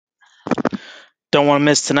Don't want to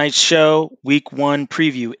miss tonight's show. Week one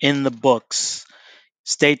preview in the books.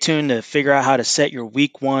 Stay tuned to figure out how to set your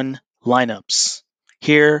week one lineups.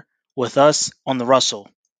 Here with us on the Russell.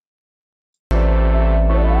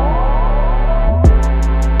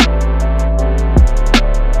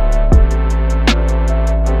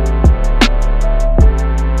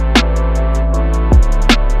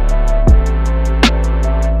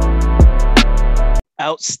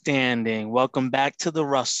 Outstanding. Welcome back to the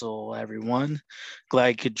Russell, everyone. Glad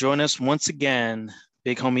you could join us once again.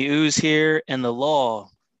 Big homie Ooze here and the Law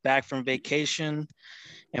back from vacation,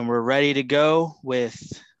 and we're ready to go with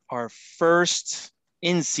our first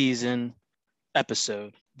in-season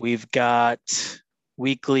episode. We've got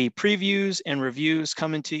weekly previews and reviews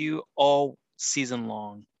coming to you all season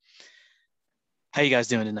long. How you guys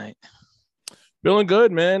doing tonight? Feeling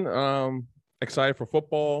good, man. Excited for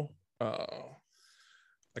football.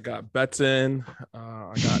 I got bets in.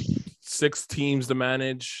 I got 6 teams to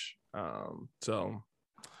manage. So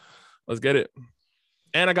let's get it.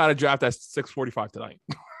 And I got a draft at 6:45 tonight.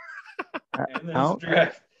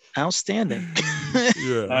 Outstanding.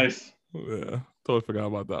 Yeah. Nice. Yeah. Totally forgot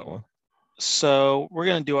about that one. So we're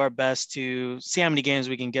gonna do our best to see how many games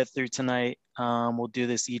we can get through tonight. We'll do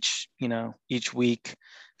this each week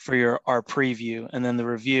for our preview, and then the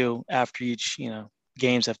review after each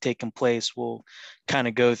games have taken place. We'll kind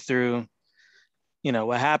of go through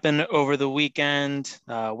what happened over the weekend,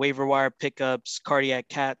 waiver wire pickups, cardiac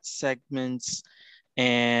cat segments,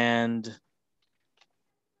 and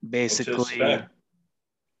basically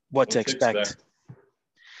what to expect.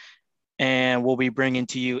 And we'll be bringing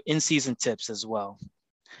to you in-season tips as well.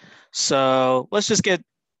 So let's just get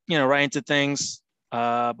right into things.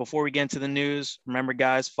 Before we get into the news, remember,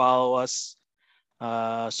 guys, follow us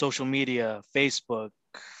social media: Facebook,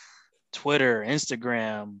 Twitter,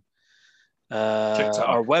 Instagram,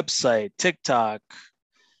 our website, TikTok.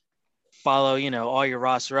 Follow all your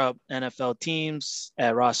Roster Up NFL teams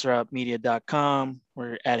at rosterupmedia.com.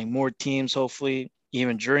 We're adding more teams, hopefully,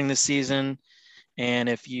 even during the season. And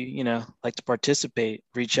if you like to participate,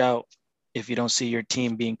 reach out if you don't see your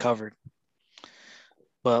team being covered.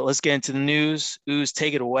 But let's get into the news. Ooze,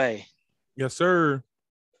 take it away. Yes, sir.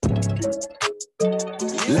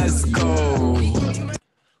 Let's go.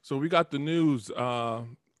 So we got the news.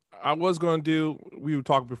 I was going to do, we were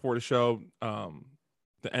talking before the show,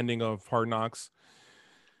 the ending of Hard Knocks.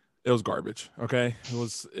 It was garbage. Okay.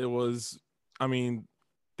 It was, I mean,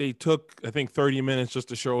 they took, I think, 30 minutes just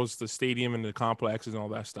to show us the stadium and the complexes and all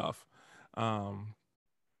that stuff.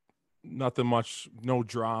 Nothing much, no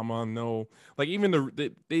drama, no, like, even they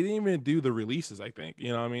didn't even do the releases, I think. You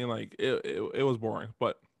know what I mean? Like, it was boring.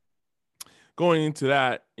 But going into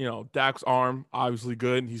that, Dak's arm, obviously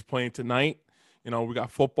good. He's playing tonight. We got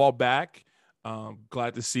football back.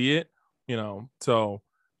 Glad to see it. So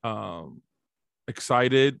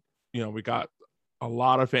excited. We got a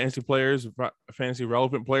lot of fantasy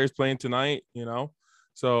relevant players playing tonight,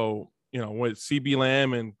 So, with CB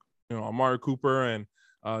Lamb and, Amari Cooper and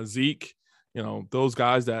Zeke, those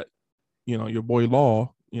guys that, your boy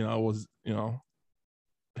Law, was,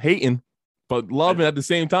 hating, but loving at the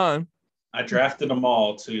same time. I drafted them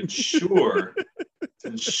all to ensure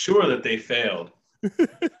that they failed.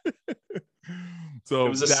 So it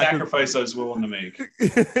was a sacrifice I was willing to make.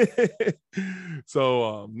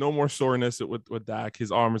 So no more soreness with Dak.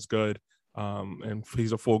 His arm is good, and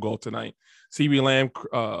he's a full goal tonight. CB Lamb,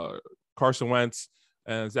 Carson Wentz,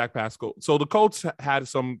 and Zach Pascal. So the Colts had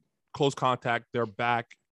some close contact. They're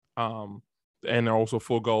back, and they're also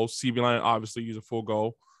full goals. CB Lamb obviously used a full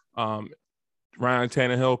goal. Ryan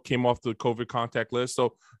Tannehill came off the COVID contact list.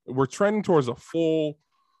 So we're trending towards a full,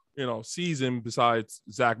 season, besides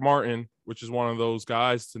Zach Martin, which is one of those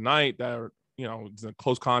guys tonight that are, is in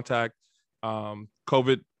close contact.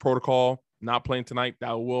 COVID protocol, not playing tonight.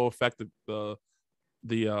 That will affect the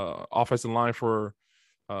offensive line for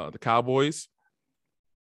the Cowboys.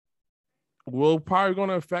 Will probably going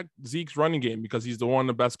to affect Zeke's running game because he's one of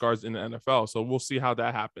the best guards in the NFL. So we'll see how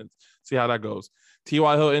that happens, see how that goes.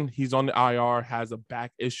 T.Y. Hilton, he's on the IR, has a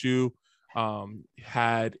back issue,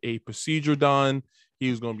 had a procedure done. He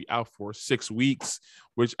was going to be out for 6 weeks,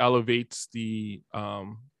 which elevates the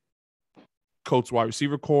Colts wide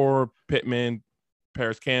receiver core: Pittman,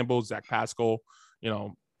 Paris Campbell, Zach Pascal,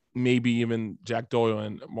 maybe even Jack Doyle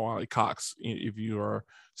and Mo Cox if you are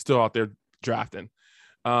still out there drafting.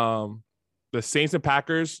 The Saints and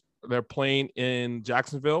Packers, they're playing in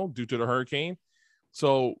Jacksonville due to the hurricane.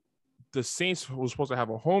 So the Saints were supposed to have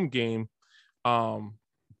a home game,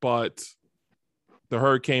 but the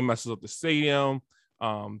hurricane messes up the stadium.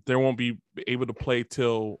 They won't be able to play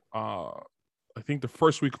till I think the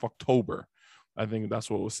first week of October. I think that's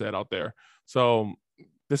what was said out there. So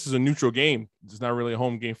this is a neutral game. It's not really a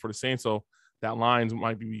home game for the Saints. So that line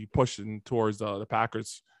might be pushing towards the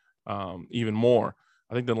Packers even more.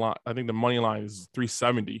 I think the money line is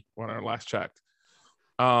 370 when I last checked.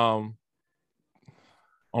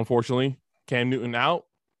 Unfortunately, Cam Newton out,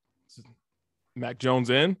 Mac Jones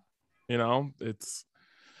in. It's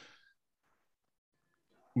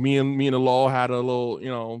me and the law had a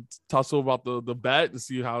little tussle about the bet to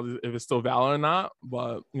see if it's still valid or not.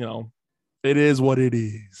 But it is what it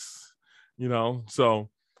is. So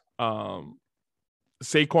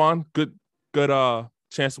Saquon, good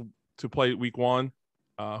chance to play week 1.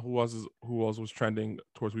 Who else was trending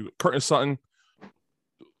towards week? Curtin Sutton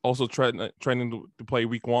also trending to play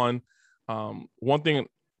week 1. One thing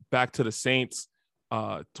back to the Saints,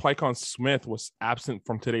 Tyquan Smith was absent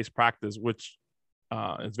from today's practice, which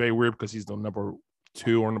is very weird because he's the number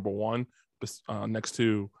 2 or number 1 next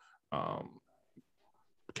to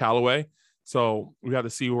Callaway. So we have to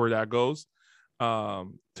see where that goes.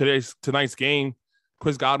 Tonight's game,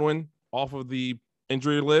 Chris Godwin off of the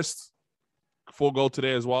injury list, full go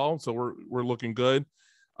today as well. So we're looking good.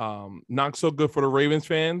 Not so good for the Ravens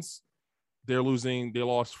fans. They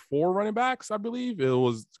lost 4 running backs, I believe. It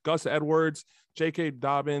was Gus Edwards, J.K.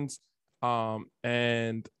 Dobbins,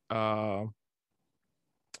 and I'm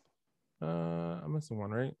missing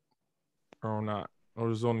one, right? Or not? Or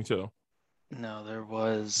there's only 2? No, there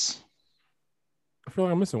was. I feel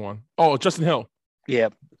like I'm missing one. Oh, Justin Hill. Yeah.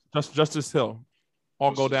 Justice Hill.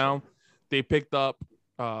 All go down. They picked up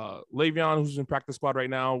Le'Veon, who's in practice squad right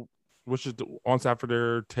now, which is once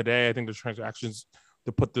after today. I think the transactions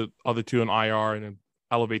to put the other 2 in IR and then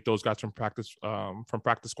elevate those guys from practice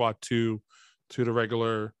squad to the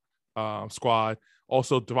regular squad.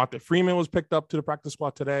 Also, Devontae Freeman was picked up to the practice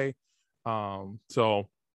squad today. So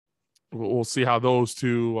we'll see how those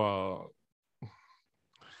 2.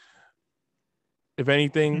 If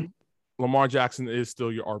anything, Lamar Jackson is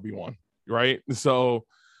still your RB1, right? So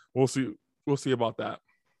we'll see about that.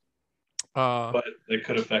 But it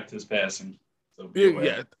could affect his passing. So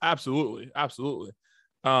yeah, absolutely.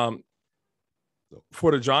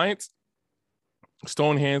 For the Giants,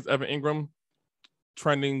 Stone Hands, Evan Ingram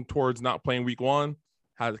trending towards not playing week 1,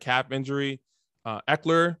 had a calf injury.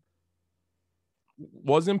 Eckler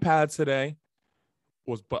was in pads today,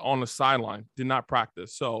 but on the sideline, did not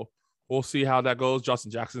practice. So we'll see how that goes.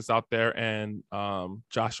 Justin Jackson's out there, and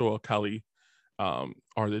Joshua Kelly are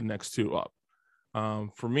the next 2 up.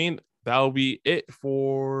 For me, that'll be it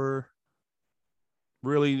for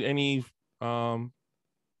really any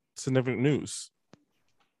significant news.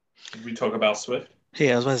 Did we talk about Swift?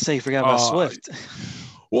 Yeah, I was about to say you forgot about Swift.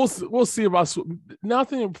 We'll see about Swift.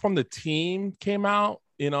 Nothing from the team came out.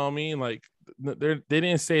 You know what I mean? Like they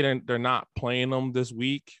didn't say they're not playing them this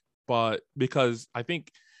week, but because I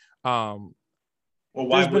think. Well,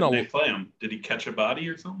 why wouldn't they play him? Did he catch a body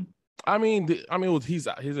or something? I mean, he's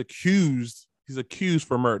accused. He's accused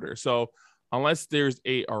for murder. So unless there's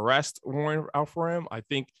a arrest warrant out for him, I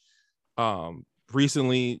think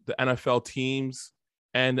recently the NFL teams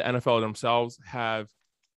and the NFL themselves have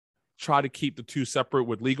tried to keep the 2 separate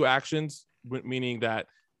with legal actions, meaning that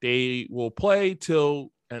they will play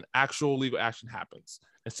till an actual legal action happens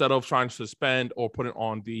instead of trying to suspend or put it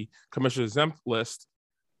on the commissioner's exempt list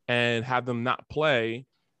and have them not play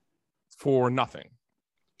for nothing.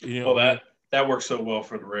 Well, that works so well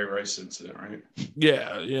for the Ray Rice incident, right?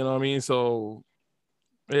 Yeah, you know what I mean? So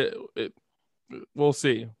we'll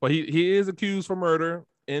see. But he is accused for murder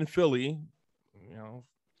in Philly,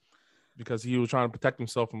 because he was trying to protect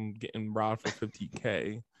himself from getting robbed for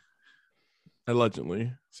 $50K,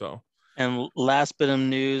 allegedly. So. And last bit of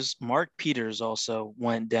news, Mark Peters also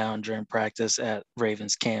went down during practice at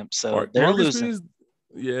Ravens camp. So they're losing.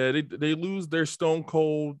 Yeah, they lose their stone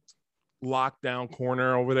cold lockdown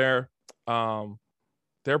corner over there.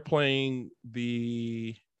 They're playing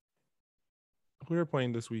who are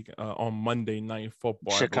playing this week on Monday Night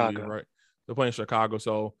Football. Chicago, I believe, right? They're playing Chicago,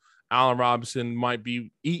 so Allen Robinson might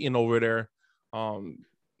be eating over there. And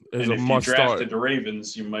if you drafted the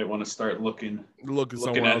Ravens, you might want to start looking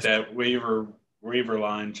at that waiver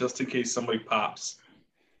line just in case somebody pops.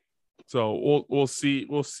 So we'll see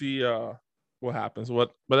what happens.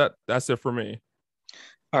 But that's it for me.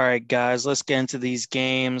 All right, guys, let's get into these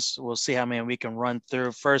games. We'll see how many we can run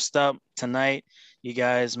through. First up tonight, you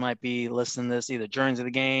guys might be listening to this either during the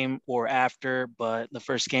game or after, but the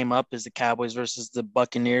first game up is the Cowboys versus the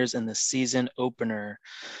Buccaneers in the season opener.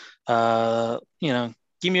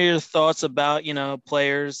 Give me your thoughts about,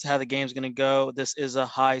 players, how the game's going to go. This is a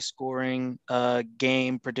high-scoring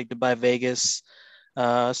game predicted by Vegas.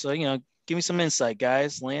 So, give Give me some insight,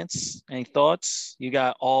 guys. Lance, any thoughts? You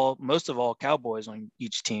got most of all Cowboys on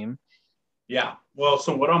each team. Yeah. Well,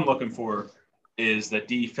 so what I'm looking for is the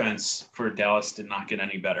defense for Dallas did not get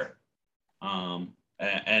any better. And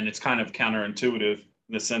it's kind of counterintuitive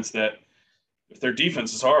in the sense that if their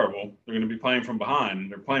defense is horrible, they're going to be playing from behind.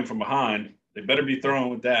 They're playing from behind. They better be throwing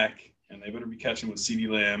with Dak, and they better be catching with CeeDee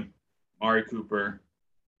Lamb, Amari Cooper,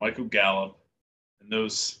 Michael Gallup, and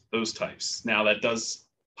those types. Now, that does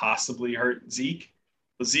possibly hurt Zeke,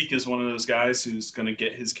 but Zeke is one of those guys who's going to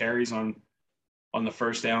get his carries on the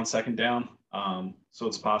first down, second down. So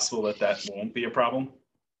it's possible that won't be a problem.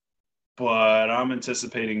 But I'm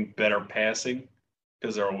anticipating better passing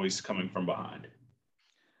because they're always coming from behind.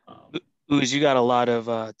 Ooze, you got a lot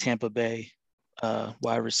of Tampa Bay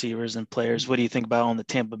wide receivers and players. What do you think about on the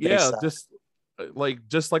Tampa Bay side?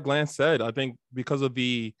 just like Lance said, I think because of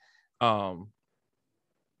the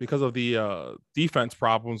defense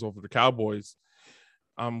problems over the Cowboys,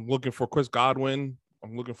 I'm looking for Chris Godwin.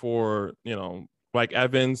 I'm looking for, Mike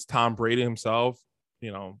Evans, Tom Brady himself,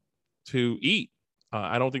 to eat.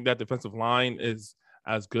 I don't think that defensive line is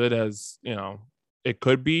as good as, it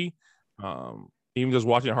could be. Even just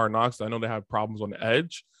watching Hard Knocks, I know they have problems on the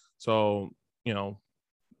edge. So,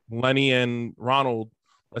 Lenny and Ronald,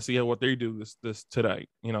 let's see what they do this today.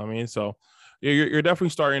 You know what I mean? So you're definitely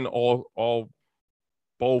starting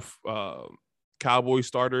both Cowboy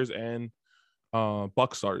starters and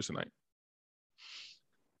Buck starters tonight.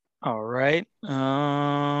 All right.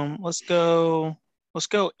 Let's go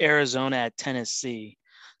Arizona at Tennessee.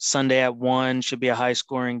 Sunday at 1 should be a high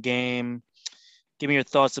scoring game. Give me your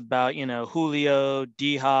thoughts about, Julio,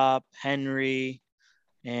 D-Hop, Henry,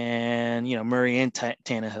 and, Murray and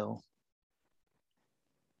Tannehill.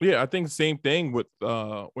 Yeah, I think the same thing with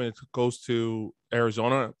when it goes to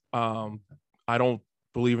Arizona. I don't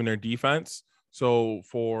believe in their defense. So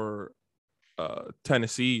for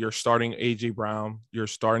Tennessee, you're starting A.J. Brown, you're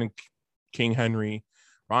starting King Henry,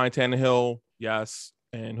 Ryan Tannehill, yes,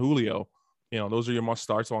 and Julio. Those are your must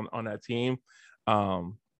starts on that team.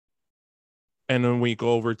 And then we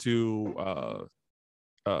go over to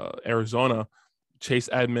Arizona, Chase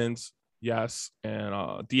Edmonds, yes,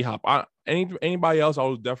 and D-Hop. Anybody else, I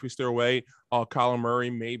would definitely steer away. Kyler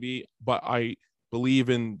Murray, maybe, but I believe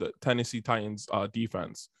in the Tennessee Titans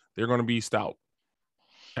defense. They're going to be stout,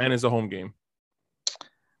 and it's a home game.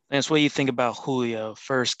 Lance, what do you think about Julio?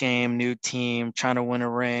 First game, new team, trying to win a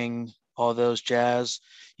ring, all those jazz.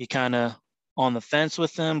 You kind of on the fence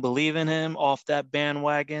with him, believe in him, off that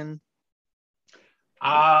bandwagon?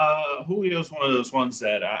 Julio's one of those ones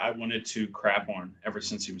that I wanted to crap on ever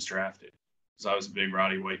since he was drafted because I was a big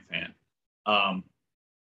Roddy White fan. I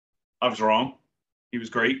was wrong. He was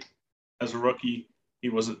great as a rookie. He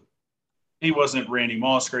wasn't Randy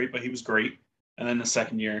Moss great, but he was great. And then the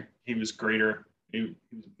second year, he was greater. He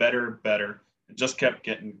was better, and just kept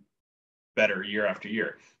getting better year after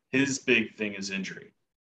year. His big thing is injury.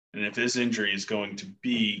 And if his injury is going to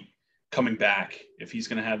be coming back, if he's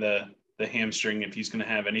going to have the hamstring, if he's going to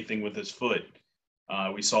have anything with his foot,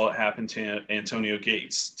 we saw it happen to Antonio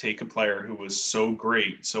Gates. Take a player who was so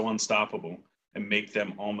great, so unstoppable, and make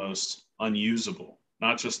them almost unusable,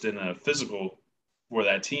 not just in a physical for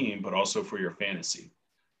that team, but also for your fantasy.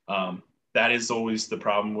 That is always the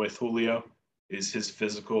problem with Julio, is his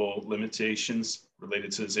physical limitations related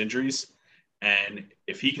to his injuries. And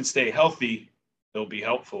if he can stay healthy, it'll be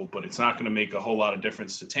helpful, but it's not going to make a whole lot of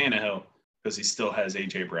difference to Tannehill because he still has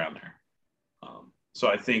A.J. Brown there. So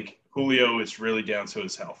I think Julio is really down to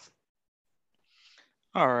his health.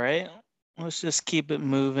 All right. Let's just keep it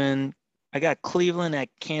moving. I got Cleveland at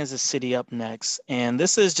Kansas City up next. And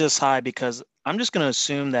this is just high because I'm just going to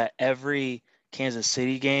assume that every Kansas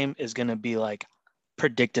City game is going to be like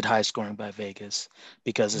predicted high scoring by Vegas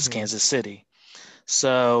because it's Kansas City.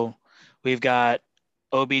 So we've got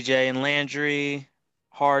OBJ and Landry,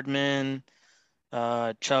 Hardman,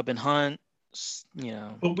 Chubb and Hunt.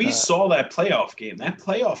 But we saw that playoff game. That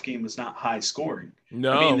playoff game was not high scoring.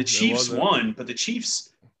 No, I mean, the Chiefs won, but the Chiefs,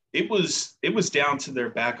 it was down to their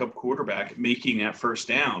backup quarterback making that first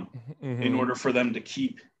down in order for them to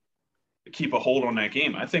keep a hold on that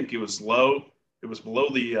game. I think it was low. It was below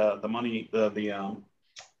the money, the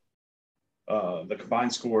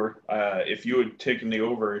combined score. If you had taken the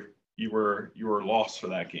over, you were lost for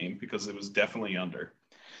that game because it was definitely under.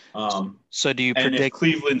 So do you predict if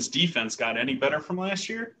Cleveland's defense got any better from last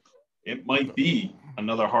year, it might be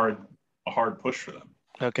another hard push for them.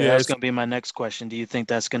 Okay, that's going to be my next question. Do you think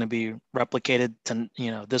that's going to be replicated to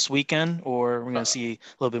this weekend, or we're going to see a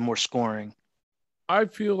little bit more scoring? I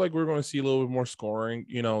feel like we're going to see a little bit more scoring.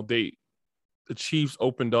 the Chiefs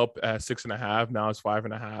opened up at 6.5. Now it's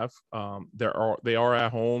 5.5. They are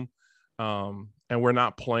at home, and we're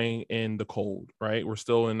not playing in the cold, right? We're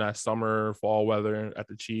still in that summer, fall weather at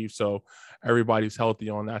the Chiefs, so everybody's healthy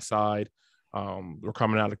on that side. We're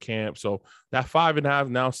coming out of camp, so that 5.5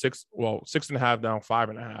 now 6. Well, 6.5 now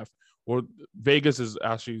 5.5. Well, Vegas is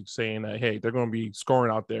actually saying that hey, they're going to be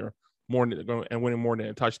scoring out there more and winning more than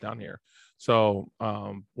a touchdown here. So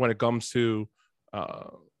when it comes to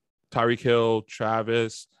Tyreek Hill,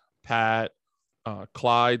 Travis, Pat,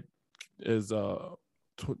 Clyde is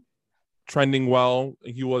trending well.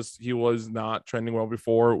 He was not trending well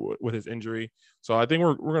before with his injury. So I think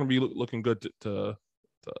we're going to be looking good to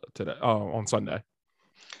on Sunday.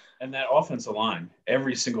 And that offensive line,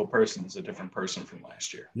 every single person is a different person from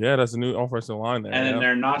last year. Yeah, that's a new offensive line there. And then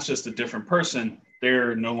they're not just a different person;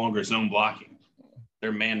 they're no longer zone blocking;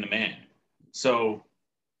 they're man to man. So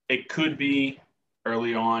it could be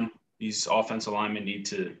early on these offensive linemen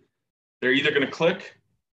they're either going to click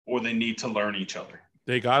or they need to learn each other.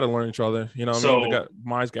 They got to learn each other. You know what so I mean? They got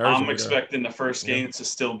Myles Garrett. I'm expecting the first game to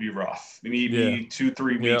still be rough. Maybe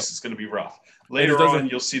 2-3 weeks it's going to be rough. Later on,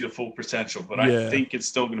 you'll see the full potential, but I think it's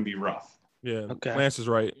still going to be rough. Yeah, okay. Lance is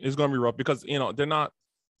right. It's going to be rough because, they're not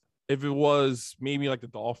 – if it was maybe like the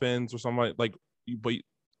Dolphins or something but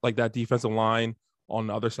like that defensive line on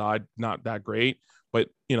the other side, not that great. But,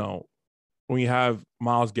 when you have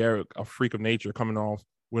Myles Garrett, a freak of nature, coming off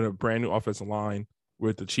with a brand new offensive line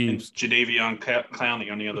with the Chiefs. And Jadeveon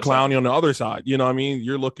Clowney on the other side. Clowney on the other side. You know what I mean?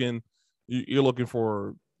 You're looking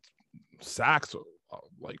for sacks,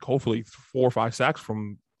 like hopefully 4 or 5 sacks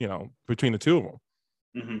from, between the two of them.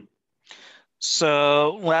 Mm-hmm.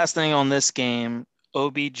 So last thing on this game,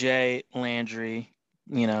 OBJ, Landry,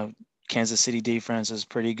 Kansas City defense is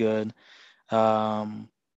pretty good. And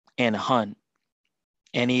Hunt.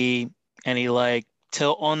 Any like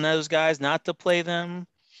tilt on those guys not to play them?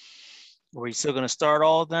 Or are you still going to start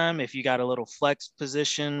all of them if you got a little flex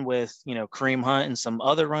position with, Kareem Hunt and some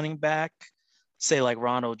other running back, say like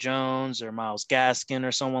Ronald Jones or Myles Gaskin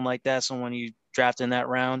or someone like that, someone you draft in that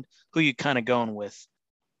round? Who you kind of going with?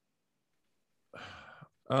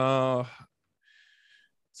 So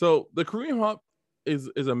the Kareem Hunt is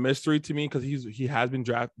a mystery to me because he has been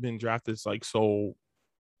drafted like so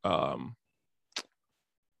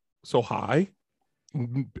high,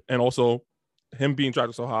 and also him being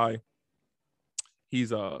drafted so high,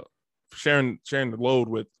 he's sharing the load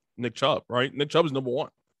with Nick Chubb, right? Nick Chubb is number 1.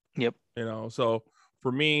 Yep. So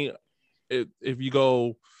for me, if you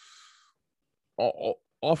go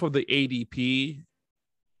off of the ADP,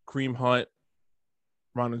 Kareem Hunt,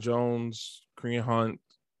 Ronald Jones, Kareem Hunt,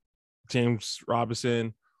 James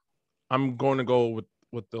Robinson, I'm going to go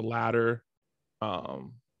with the latter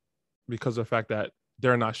because of the fact that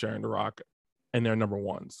they're not sharing the rock and they're number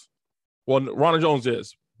 1s. Well, Ronald Jones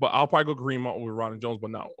is, but I'll probably go Kareem Hunt with Ronald Jones, but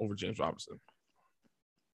not over James Robinson.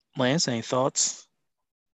 Lance, any thoughts?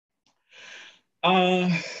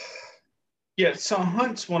 Yeah, so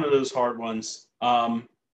Hunt's one of those hard ones.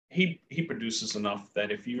 He produces enough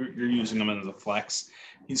that if you're using him as a flex,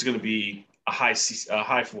 he's going to be a high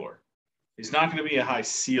floor. He's not going to be a high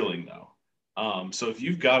ceiling though. So if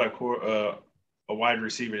you've got a wide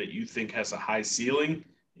receiver that you think has a high ceiling,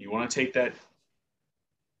 you want to take that.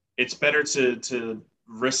 It's better to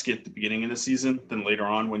risk it at the beginning of the season than later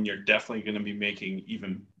on when you're definitely going to be making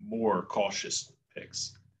even more cautious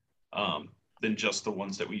picks than just the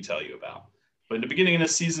ones that we tell you about. But in the beginning of the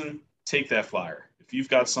season, take that flyer. If you've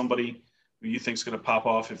got somebody who you think is going to pop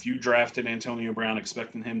off, if you drafted Antonio Brown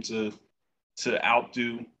expecting him to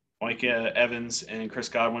outdo Mike Evans and Chris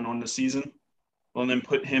Godwin on the season, well, then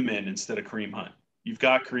put him in instead of Kareem Hunt. You've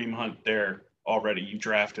got Kareem Hunt there already. You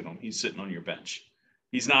drafted him. He's sitting on your bench.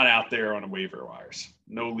 He's not out there on a waiver wires.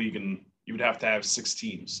 No league, and you would have to have 6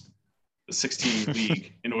 teams, the 16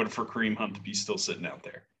 league, in order for Kareem Hunt to be still sitting out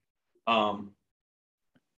there.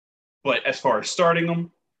 But as far as starting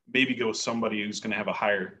them, maybe go with somebody who's going to have a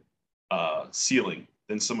higher ceiling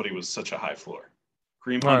than somebody with such a high floor.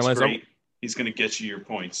 Kareem Hunt's great. He's going to get you your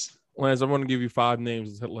points. Lance, I'm going to give you 5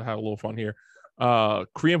 names to have a little fun here.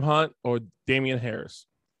 Kareem Hunt or Damian Harris?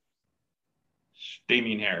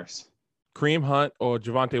 Damian Harris. Kareem Hunt or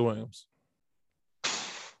Javonte Williams?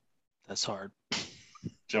 That's hard.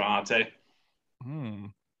 Javonte.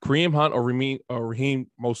 Kareem Hunt or Raheem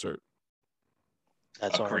Mostert?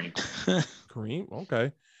 That's hard. Kareem,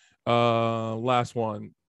 okay. Last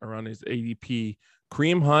one around his ADP.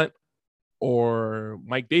 Kareem Hunt or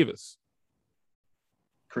Mike Davis?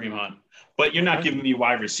 Kareem Hunt. But you're not giving me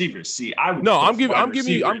wide receivers. See, I'm giving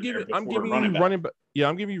you running back. Yeah,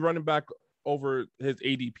 I'm giving you running back over his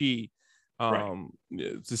ADP.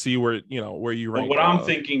 to see where you rank. But what I'm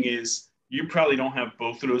thinking is you probably don't have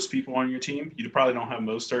both of those people on your team. You probably don't have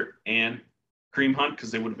Mostert and Kareem Hunt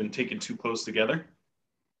because they would have been taken too close together.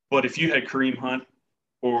 But if you had Kareem Hunt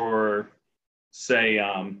or say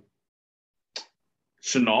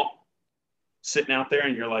Chenault sitting out there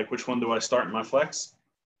and you're like, which one do I start in my flex?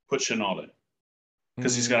 Put Chenault in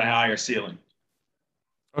because he's got a higher ceiling.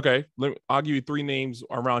 Okay, I'll give you 3 names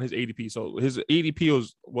around his ADP. So his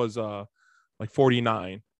ADP was like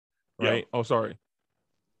 49, right? Yep. Oh, sorry.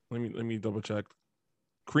 Let me double check.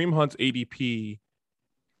 Kareem Hunt's ADP.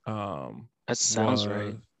 That sounds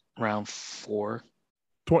right. Round 4.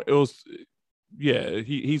 It was, yeah.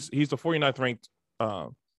 He's the 49th ranked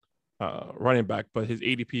running back, but his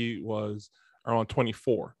ADP was around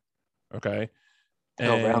 24. Okay.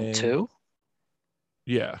 Round 2.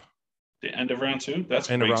 Yeah. The end of round 2.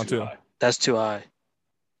 That's end way of round too 2. high. That's too high.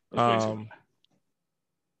 That's way too high.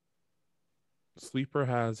 Sleeper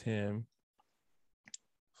has him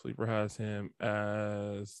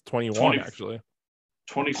as 21, actually.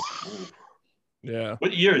 20. Yeah.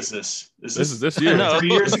 What year is this? This is this year. No. 3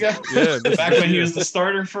 years ago? Yeah. Back when he was the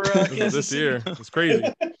starter for this year. It's crazy.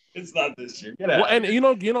 It's not this year. Get out. Well, and you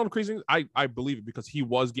know the crazy thing, I believe it because he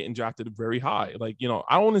was getting drafted very high. Like, I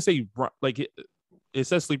don't want to say like it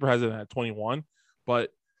says Sleeper has it at 21,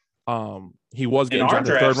 but he was getting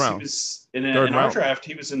drafted third round. In our draft,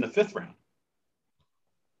 he was in the 5th round.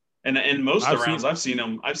 And in most of the rounds, I've seen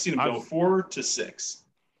him go 4 to 6.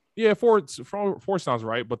 Yeah, four sounds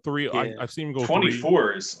right, but 3, yeah. I've seen him go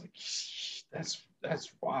 24 3. Is like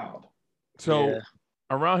that's wild. So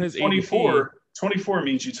around his 24, ADP, 24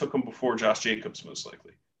 means you took him before Josh Jacobs, most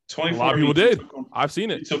likely. 24 a lot of people did. I've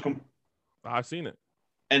seen it. You took him. I've seen it.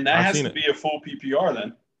 And that has to be a full PPR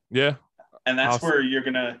then. Yeah. And that's where you're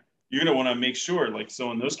gonna want to make sure, like,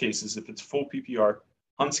 so in those cases, if it's full PPR,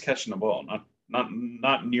 Hunt's catching the ball,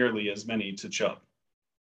 not nearly as many to Chubb.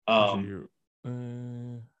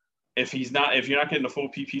 If you're not getting a full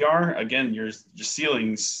PPR, again, your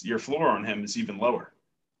ceilings, your floor on him is even lower.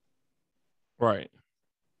 Right.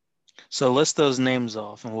 So list those names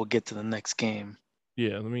off, and we'll get to the next game.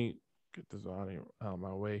 Yeah, let me get this out of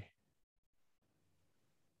my way.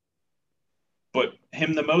 But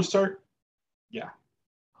him the Mostert, yeah,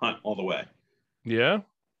 Hunt all the way. Yeah.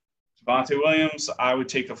 Javonte Williams, I would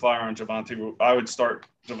take a flyer on Javonte. I would start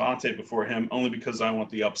Javonte before him only because I want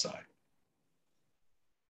the upside.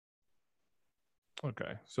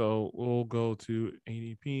 Okay, so we'll go to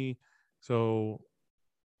ADP. So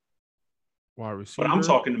wide receiver. But I'm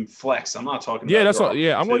talking flex. I'm not talking. Yeah, that's all.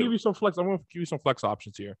 Yeah, I'm going to give you some flex. I'm going to give you some flex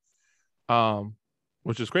options here,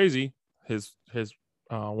 which is crazy. His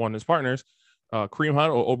one of his partners, Kareem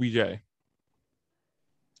Hunt or OBJ.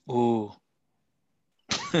 Ooh.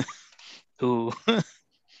 Ooh.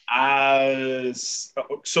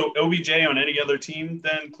 So OBJ on any other team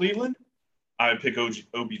than Cleveland? I would pick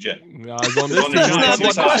OBJ. No, it's on this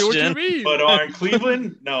team. But on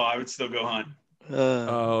Cleveland, no, I would still go Hunt.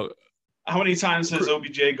 How many times has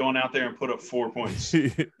OBJ gone out there and put up 4 points?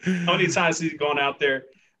 How many times has he gone out there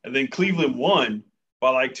and then Cleveland won by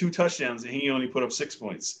like 2 touchdowns and he only put up 6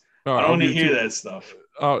 points? Right, I don't want to hear that stuff.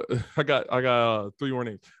 I got 3 more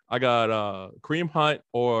names. I got Kareem Hunt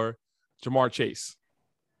or Jamar Chase.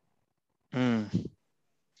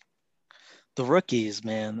 The rookies,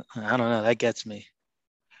 man. I don't know. That gets me.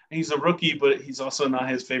 He's a rookie, but he's also not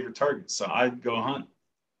his favorite target. So I'd go Hunt.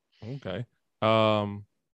 Okay.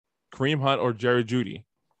 Kareem Hunt or Jerry Jeudy?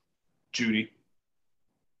 Judy.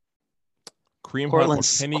 Kareem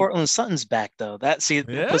Hunt. Cortland Sutton's back though. That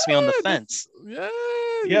puts me on the fence.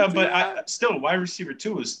 Yeah, but still, wide receiver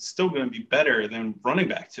 2 is still going to be better than running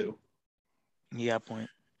back 2. Yeah, point.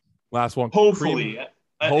 Last one. Hopefully,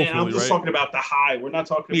 and I'm just talking about the high. We're not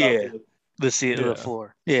talking about the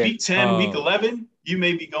floor. Yeah. Week 10, week 11, you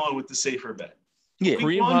may be going with the safer bet. Yeah.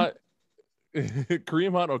 Kareem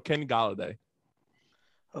Hunt or Kenny Golladay?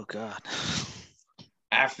 Oh God.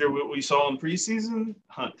 After what we saw in preseason,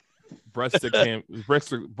 Hunt.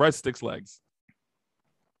 Breadsticks legs.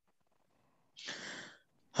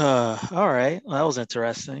 All right. Well, that was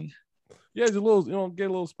interesting. Yeah, it's a little, get a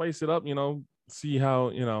little spice it up, see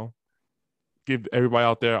how, give everybody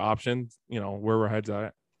out there options, where our heads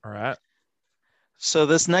are at. So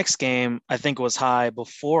this next game, I think, was high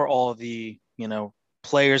before all the,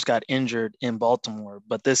 players got injured in Baltimore,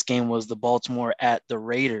 but this game was the Baltimore at the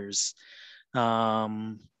Raiders.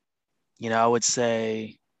 I would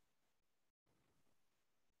say,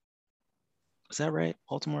 is that right?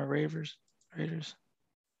 Baltimore Raiders?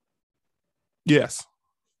 Yes.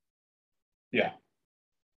 Yeah.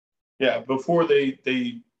 Yeah. Before they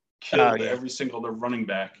killed every single running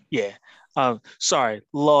back. Yeah. Sorry,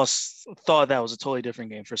 thought that was a totally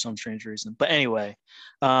different game for some strange reason. But anyway,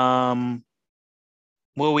 what are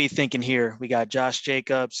we thinking here? We got Josh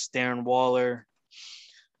Jacobs, Darren Waller,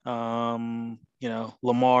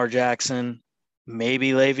 Lamar Jackson,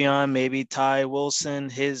 maybe Le'Veon, maybe Ty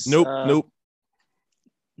Wilson. Nope.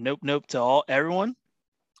 Nope to everyone.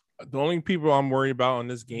 The only people I'm worried about in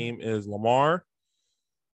this game is Lamar,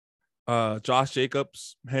 Josh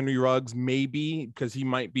Jacobs, Henry Ruggs, maybe because he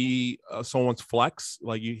might be someone's flex.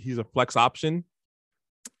 Like he's a flex option.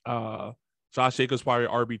 Josh Jacobs probably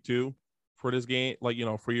RB2 for this game,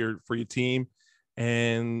 for your team,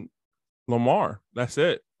 and Lamar. That's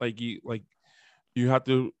it. You have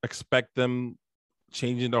to expect them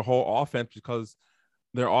changing their whole offense because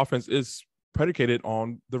their offense is predicated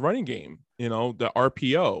on the running game. The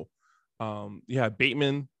RPO.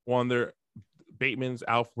 Bateman's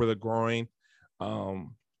out for the groin.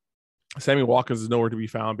 Sammy Watkins is nowhere to be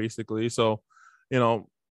found, basically. So, you're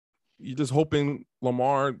just hoping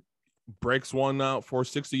Lamar breaks one out for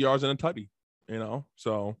 60 yards and a tutty,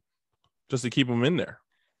 so just to keep him in there.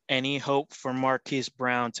 Any hope for Marquise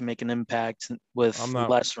Brown to make an impact with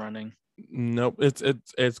less running? Nope.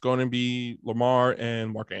 It's going to be Lamar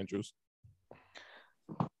and Mark Andrews.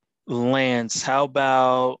 Lance, how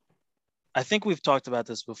about, I think we've talked about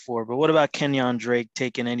this before, but what about Kenyon Drake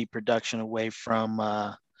taking any production away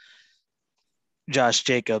from Josh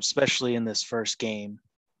Jacobs, especially in this first game?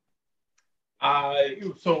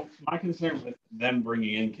 So my concern with them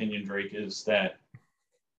bringing in Kenyon Drake is that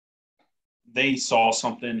they saw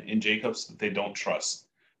something in Jacobs that they don't trust.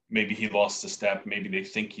 Maybe he lost a step. Maybe they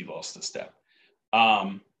think he lost a step.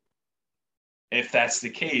 If that's the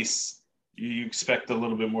case, you expect a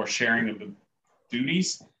little bit more sharing of the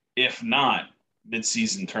duties. If not,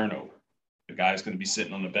 mid-season turnover. The guy's going to be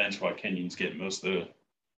sitting on the bench while Kenyon's getting most of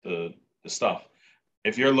the stuff.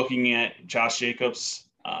 If you're looking at Josh Jacobs,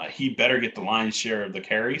 he better get the lion's share of the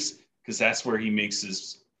carries because that's where he makes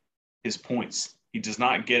his points. He does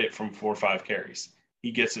not get it from 4 or 5 carries.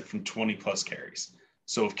 He gets it from 20-plus carries.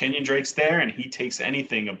 So if Kenyon Drake's there and he takes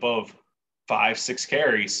anything above 5, 6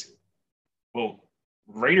 carries, well,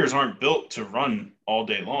 Raiders aren't built to run all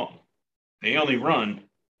day long. They only run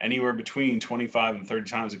anywhere between 25 and 30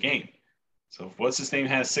 times a game. So if what's-his-name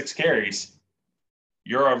has 6 carries,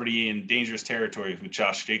 you're already in dangerous territory with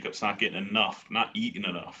Josh Jacobs not getting enough, not eating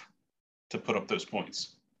enough to put up those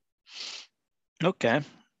points. Okay.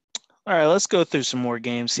 All right, let's go through some more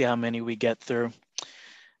games, see how many we get through.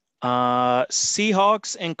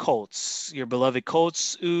 Seahawks and Colts. Your beloved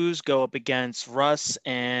Colts ooze go up against Russ,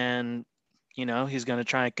 and he's going to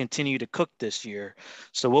try and continue to cook this year.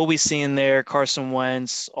 So what we seeing there? Carson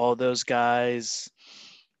Wentz, all those guys.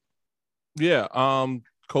 Yeah,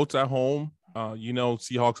 Colts at home.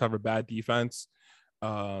 Seahawks have a bad defense.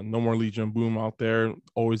 No more Legion Boom out there,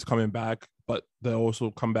 always coming back, but they'll also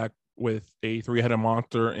come back with a 3-headed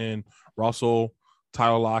monster in Russell,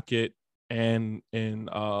 Tyler Lockett, and in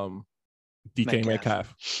DK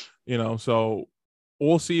Metcalf. So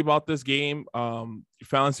we'll see about this game.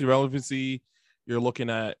 Fantasy relevancy, you're looking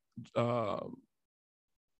at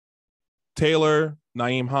Taylor,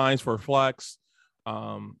 Nyheim Hines for flex,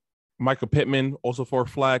 Michael Pittman also for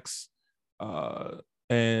flex,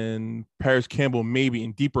 and Paris Campbell maybe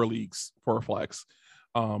in deeper leagues for a flex.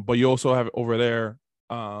 But you also have over there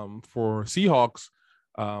for Seahawks,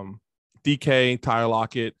 DK, Tyler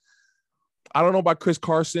Lockett. I don't know about Chris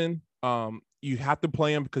Carson. You have to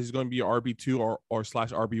play him because he's going to be RB2 or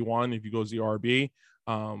 /RB1 if you go ZRB.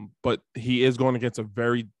 But he is going against a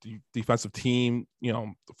very defensive team,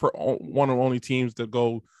 for one of the only teams that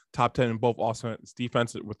go top 10 in both offense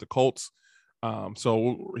defense with the Colts.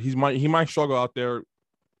 So he might struggle out there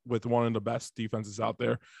with one of the best defenses out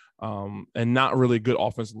there, and not really good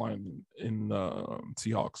offensive line in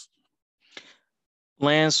Seahawks.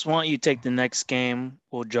 Lance, why don't you take the next game?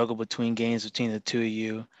 We'll juggle between games between the two of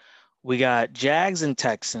you. We got Jags and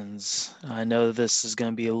Texans. I know this is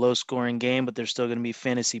going to be a low-scoring game, but there's still going to be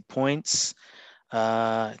fantasy points.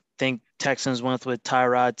 I think Texans went with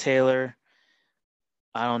Tyrod Taylor.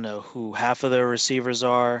 I don't know who half of their receivers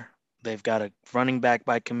are. They've got a running back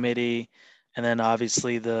by committee, and then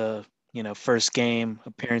obviously the first game,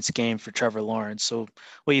 appearance game for Trevor Lawrence. So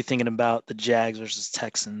what are you thinking about the Jags versus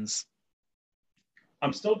Texans?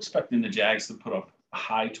 I'm still expecting the Jags to put up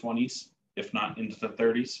high 20s, if not into the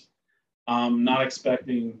 30s. I'm not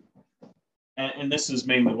expecting, and this is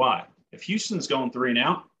mainly why. If Houston's going 3 and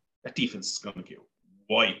out, that defense is going to get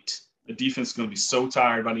wiped. The defense is going to be so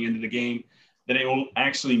tired by the end of the game that it will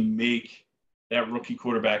actually make that rookie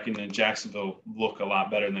quarterback in Jacksonville look a lot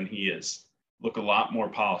better than he is, look a lot more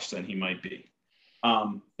polished than he might be.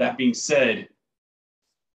 That being said,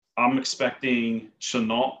 I'm expecting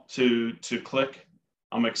Chenault to click.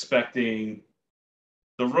 I'm expecting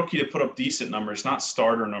the rookie to put up decent numbers, not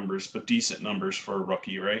starter numbers, but decent numbers for a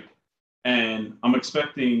rookie, right? And I'm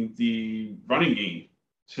expecting the running game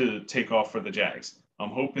to take off for the Jags. I'm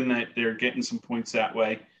hoping that they're getting some points that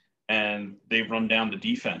way and they run down the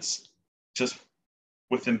defense just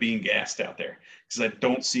with them being gassed out there. Because I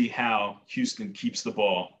don't see how Houston keeps the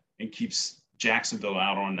ball and keeps Jacksonville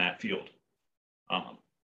out on that field.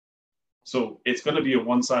 So it's going to be a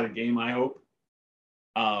one-sided game, I hope.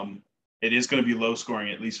 It is going to be low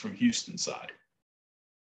scoring, at least from Houston's side.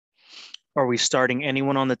 Are we starting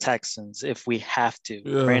anyone on the Texans if we have to?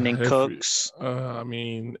 Brandon Cooks. I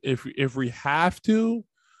mean, if we have to,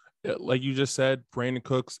 like you just said, Brandon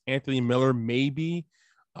Cooks, Anthony Miller, maybe.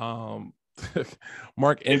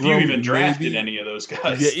 Mark Ingram. If you even drafted maybe. Any of those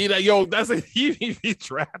guys. Yeah, that's a he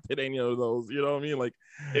drafted any of those. You know what I mean? Like,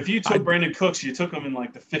 if you took Brandon Cooks, you took him in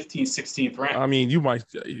like the 15th, 16th round. I mean, you might.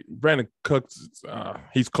 Brandon Cooks,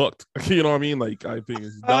 he's cooked. You know what I mean? Like, I think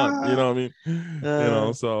he's done. You know what I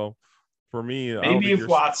mean? So for me, maybe if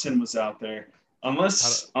Watson was out there,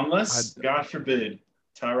 unless God forbid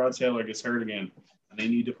Tyrod Taylor gets hurt again, and they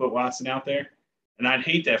need to put Watson out there, and I'd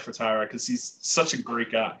hate that for Tyrod because he's such a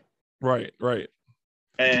great guy. Right.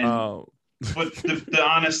 And but the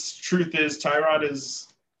honest truth is, Tyrod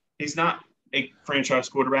he's not a franchise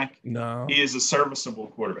quarterback. No, he is a serviceable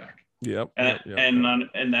quarterback. Yep.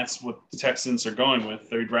 And that's what the Texans are going with.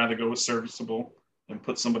 They'd rather go with serviceable than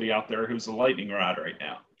put somebody out there who's a lightning rod right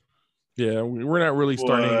now. Yeah, we're not really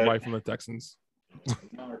starting anybody from the Texans.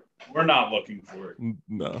 We're not looking for it.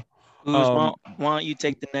 No. Why don't you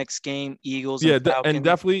take the next game? Eagles. And Falcons. And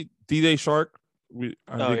definitely DJ Shark. We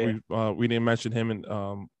didn't mention him, and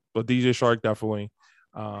but DJ Shark definitely,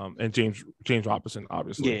 and James Robinson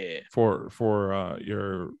obviously for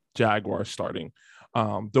your Jaguars starting.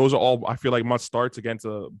 Those are all I feel like must starts against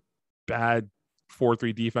a bad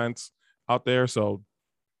 4-3 defense out there. So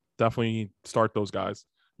definitely start those guys.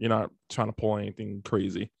 You're not trying to pull anything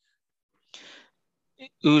crazy.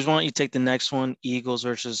 Why don't you take the next one? Eagles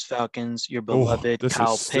versus Falcons. Your beloved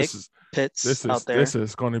Kyle Pitts out there. This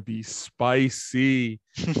is going to be spicy.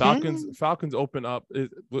 Falcons open up.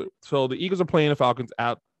 So the Eagles are playing the Falcons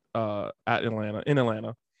at Atlanta. In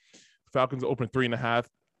Atlanta, Falcons open 3.5.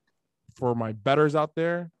 For my bettors out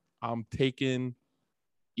there, I'm taking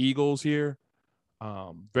Eagles here.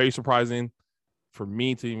 Very surprising for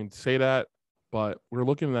me to even say that, but we're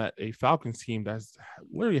looking at a Falcons team that's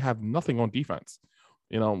literally have nothing on defense.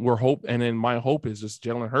 You know, and then my hope is just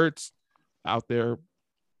Jalen Hurts out there,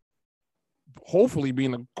 hopefully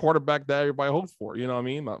being the quarterback that everybody hopes for. You know what I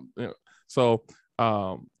mean? So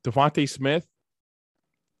Devontae Smith,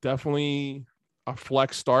 definitely a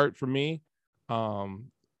flex start for me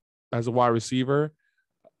as a wide receiver.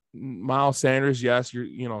 Miles Sanders, yes,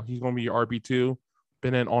 he's going to be your RB2.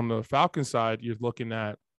 But then on the Falcons side, you're looking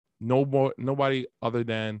at nobody other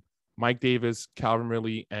than Mike Davis, Calvin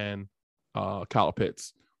Ridley, and Kyle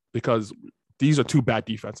Pitts, because these are two bad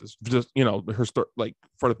defenses. Just like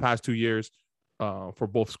for the past 2 years, for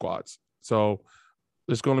both squads. So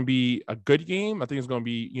it's going to be a good game. I think it's going to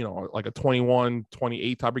be like a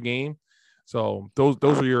 21-28 type of game. So those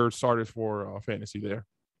are your starters for fantasy there.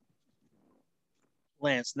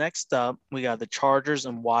 Lance, next up we got the Chargers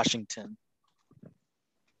and Washington.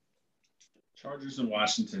 Chargers and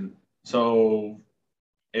Washington. So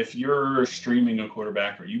if you're streaming a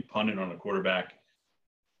quarterback or you punted on a quarterback,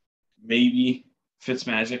 maybe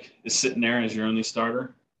Fitzmagic is sitting there as your only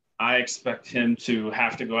starter. I expect him to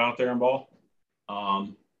have to go out there and ball.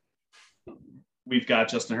 We've got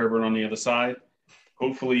Justin Herbert on the other side.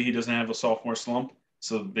 Hopefully he doesn't have a sophomore slump.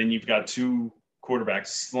 So then you've got two quarterbacks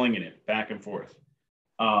slinging it back and forth.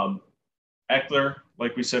 Eckler,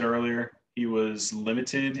 like we said earlier, he was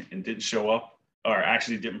limited and didn't show up, or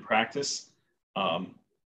actually didn't practice.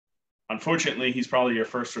 Unfortunately, he's probably your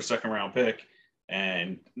first or second round pick,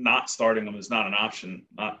 and not starting him is not an option,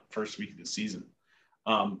 not first week of the season.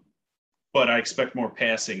 But I expect more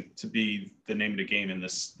passing to be the name of the game in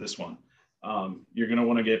this one. You're going to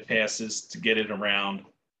want to get passes to get it around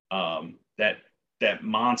that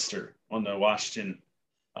monster on the Washington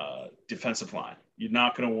defensive line. You're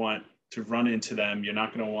not going to want to run into them. You're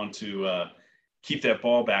not going to want to keep that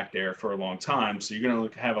ball back there for a long time. So you're going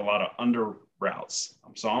to have a lot of under routes.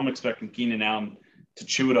 So I'm expecting Keenan Allen to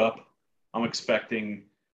chew it up. I'm expecting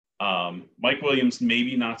Mike Williams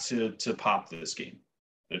maybe not to pop this game.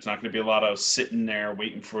 There's not going to be a lot of sitting there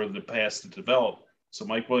waiting for the pass to develop. So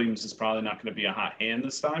Mike Williams is probably not going to be a hot hand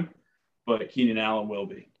this time, but Keenan Allen will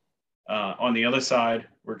be. On the other side,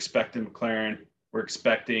 we're expecting McLaurin We're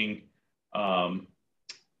expecting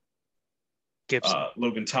Gibson.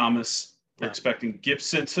 Logan Thomas. We're Yeah. expecting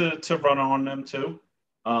Gibson to run on them too.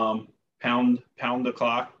 Pound the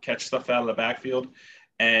clock, catch stuff out of the backfield.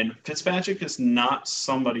 And Fitzmagic is not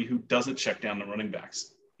somebody who doesn't check down the running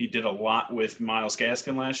backs. He did a lot with Myles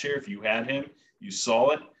Gaskin last year. If you had him, you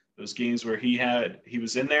saw it. Those games where he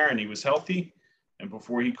was in there and he was healthy, and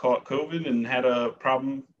before he caught COVID and had a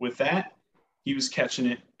problem with that, he was catching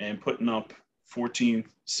it and putting up 14,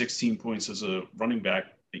 16 points as a running back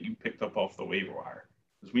that you picked up off the waiver wire.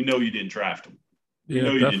 Because we know you didn't draft him. We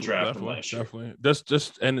know you didn't draft him last year. Definitely.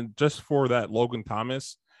 Just for that Logan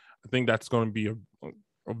Thomas, I think that's going to be a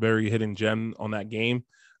very hidden gem on that game,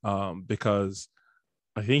 because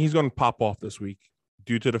I think he's going to pop off this week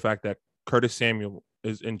due to the fact that Curtis Samuel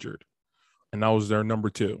is injured, and that was their number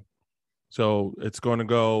 2. So it's going to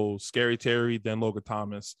go Scary Terry, then Logan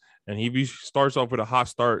Thomas, and he starts off with a hot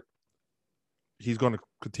start. He's going to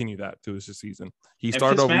continue that through this season. He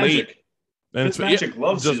started off late. And Fitzmagic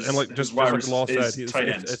loves just like Law said,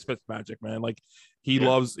 it's Fitzmagic, man. Like he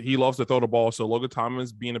loves to throw the ball. So Logan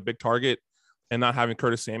Thomas being a big target and not having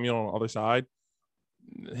Curtis Samuel on the other side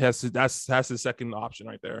that's his second option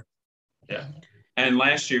right there. Yeah, and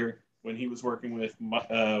last year when he was working with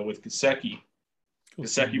Gesicki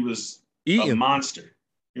was a monster.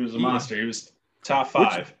 He was a monster. He was top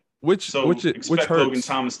 5. Which hurts. Logan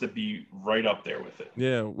Thomas to be right up there with it.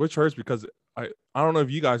 Yeah, which hurts because I don't know if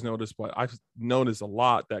you guys noticed, but I've noticed a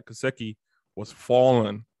lot that Gesicki was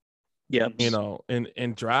falling. Yeah,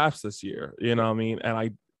 in drafts this year. You know what I mean? And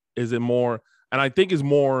I think it's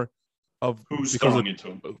more of who's throwing it to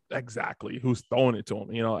him. Exactly, who's throwing it to him.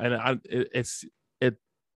 And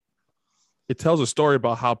it tells a story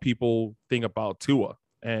about how people think about Tua.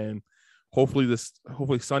 And hopefully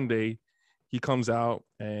Sunday he comes out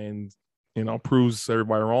and proves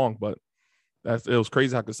everybody wrong. But it was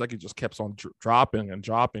crazy how Gesicki just kept on dropping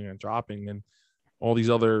and all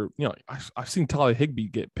these other. I've seen Tyler Higbee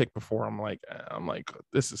get picked before. I'm like,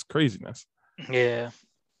 this is craziness. Yeah.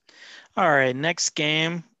 All right, next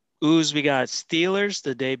game. We got Steelers,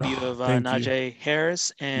 the debut of Najee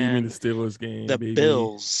Harris, and you mean the Steelers game, the baby.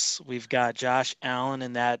 Bills. We've got Josh Allen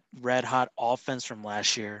and that red hot offense from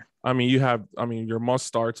last year. Your must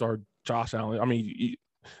starts are Josh Allen.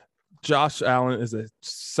 Josh Allen is a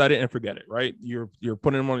set it and forget it, right? You're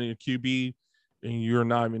putting him on your QB and you're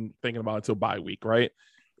not even thinking about it until bye week, right?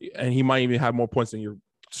 And he might even have more points than your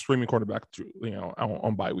streaming quarterback,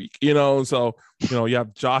 on bye week, So, you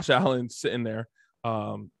have Josh Allen sitting there.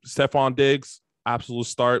 Stephon Diggs, absolute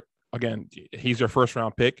start. Again, he's your first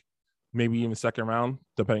round pick, maybe even second round,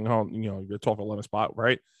 depending on your 12th or 11th spot,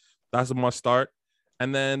 right? That's a must start.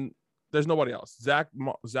 And then there's nobody else. Zach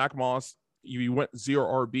Moss, you went 0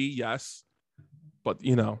 RB, yes, but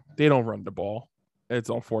they don't run the ball. It's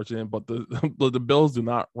unfortunate, but the Bills do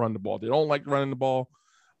not run the ball. They don't like running the ball,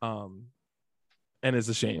 and it's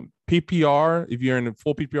a shame. PPR, if you're in a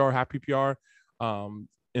full PPR, half PPR,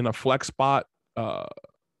 in a flex spot.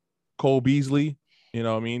 Cole Beasley,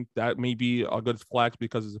 that may be a good flex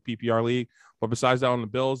because it's a PPR league. But besides that, on the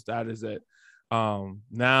Bills, that is it.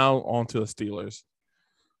 Now on to the Steelers.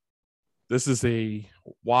 This is a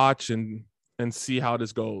watch and see how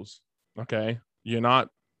this goes. Okay,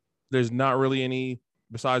 there's not really any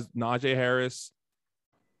besides Najee Harris,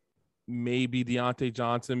 maybe Deontay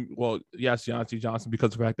Johnson. Well, yes, Deontay Johnson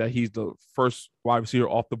because of the fact that he's the first wide receiver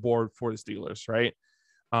off the board for the Steelers, right?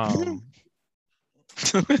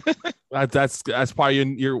 That's probably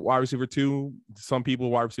your wide receiver 2. Some people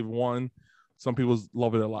wide receiver 1. Some people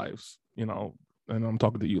love their lives, and I'm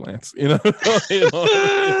talking to you, Lance. You know what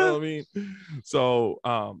I mean? So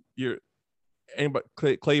you're anybody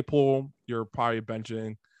Claypool, you're probably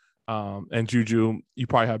benching, and Juju, you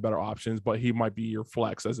probably have better options, but he might be your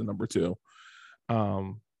flex as a number 2.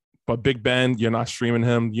 But Big Ben, you're not streaming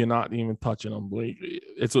him, you're not even touching him.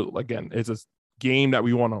 It's a game that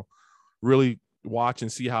we want to really watch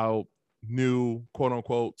and see how new quote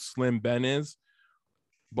unquote slim Ben is,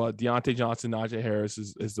 but Deontay Johnson, Najee Harris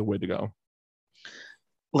is the way to go.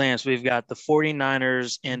 Lance, we've got the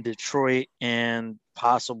 49ers in Detroit and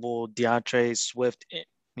possible DeAndre Swift,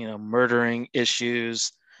 murdering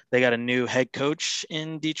issues. They got a new head coach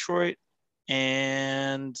in Detroit,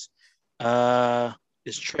 and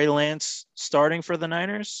is Trey Lance starting for the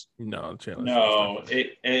Niners? No,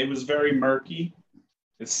 it was very murky.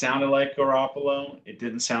 It sounded like Garoppolo. It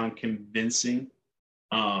didn't sound convincing.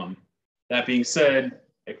 That being said,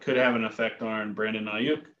 it could have an effect on Brandon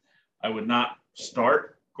Ayuk. I would not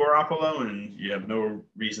start Garoppolo, and you have no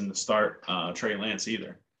reason to start Trey Lance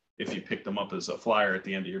either if you picked him up as a flyer at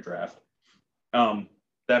the end of your draft.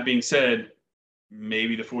 That being said,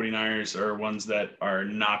 maybe the 49ers are ones that are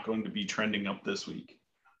not going to be trending up this week.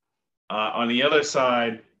 On the other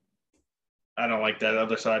side, I don't like that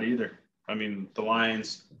other side either. I mean, the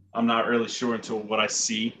Lions, I'm not really sure until what I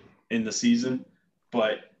see in the season,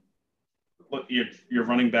 but look, your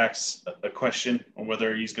running back's a question on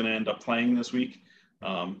whether he's going to end up playing this week.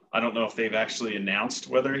 I don't know if they've actually announced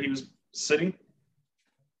whether he was sitting,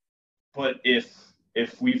 but if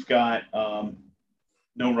we've got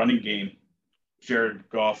no running game, Jared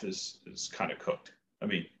Goff is kind of cooked. I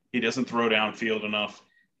mean, he doesn't throw downfield enough.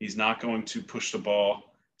 He's not going to push the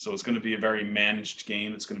ball. So it's going to be a very managed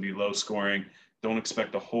game. It's going to be low scoring. Don't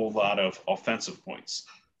expect a whole lot of offensive points.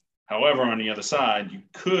 However, on the other side, you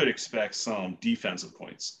could expect some defensive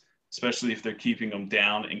points, especially if they're keeping them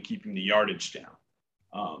down and keeping the yardage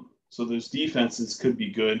down. So those defenses could be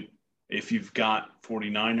good. If you've got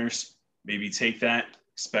 49ers, maybe take that.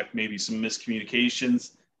 Expect maybe some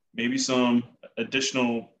miscommunications, maybe some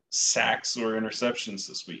additional sacks or interceptions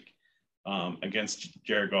this week against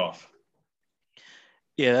Jared Goff.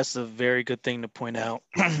 Yeah, that's a very good thing to point out.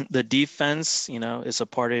 The defense, is a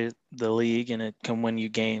part of the league and it can win you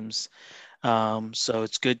games. So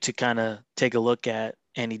it's good to kind of take a look at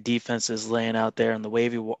any defenses laying out there on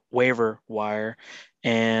the waiver wire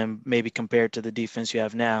and maybe compared to the defense you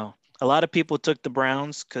have now. A lot of people took the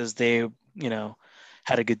Browns because they,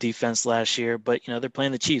 had a good defense last year, but they're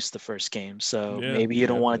playing the Chiefs the first game. So maybe you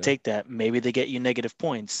don't want to take that. Maybe they get you negative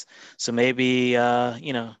points. So maybe,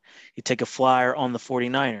 you take a flyer on the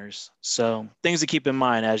 49ers. So things to keep in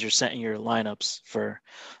mind as you're setting your lineups for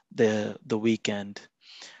the weekend.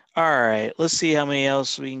 All right, let's see how many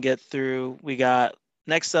else we can get through. We got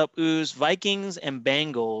next up, Vikings and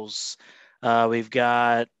Bengals. We've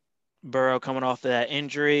got Burrow coming off of that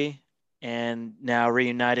injury and now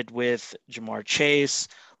reunited with Jamar Chase.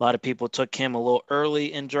 A lot of people took him a little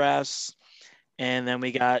early in drafts. And then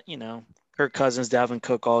we got, Kirk Cousins, Dalvin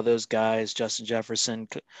Cook, all those guys, Justin Jefferson,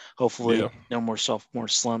 hopefully no more sophomore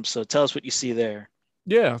slumps. So tell us what you see there.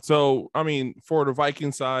 Yeah. So, I mean, for the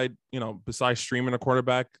Viking side, besides streaming a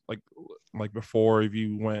quarterback, like before, if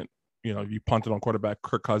you went, if you punted on quarterback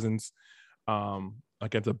Kirk Cousins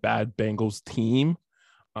against a bad Bengals team,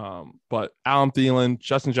 but Alan Thielen,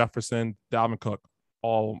 Justin Jefferson, Dalvin Cook,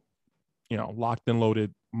 all, locked and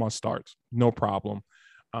loaded, must starts, no problem.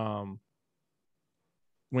 When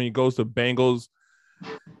he goes to Bengals,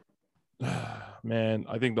 man,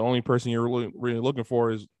 I think the only person you're really looking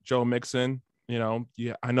for is Joe Mixon.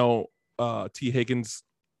 I know T. Higgins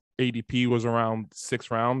ADP was around 6th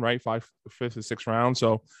round, right? 5th or 6th round.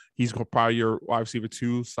 So he's probably your wide receiver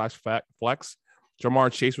 2/flex.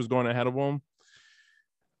 Jamar Chase was going ahead of him.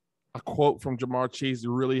 A quote from Jamar Chase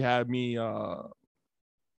really had me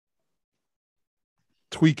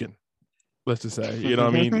tweaking. Let's just say, what I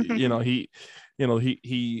mean? Because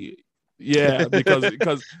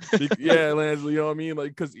Lance, what I mean?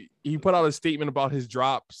 Because he put out a statement about his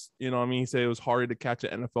drops, what I mean? He said it was harder to catch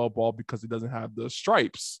an NFL ball because it doesn't have the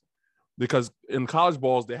stripes. Because in college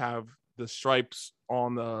balls, they have the stripes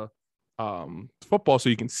on the football so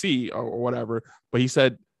you can see or whatever. But he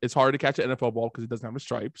said it's hard to catch an NFL ball because it doesn't have the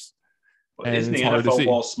stripes. And isn't the NFL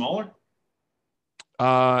ball smaller?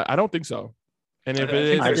 I don't think so. And if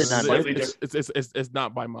it is, it's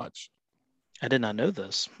not by much. I did not know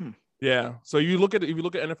this. Yeah. So if you look at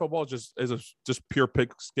NFL ball just as just pure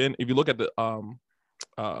pigskin. If you look at the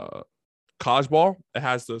college ball, it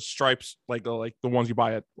has the stripes like the ones you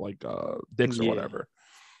buy at Dick's or whatever.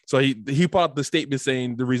 So he put out the statement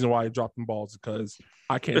saying the reason why I dropped the balls is because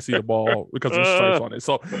I can't see the ball because of the stripes on it.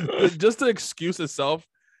 So just the excuse itself,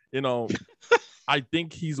 I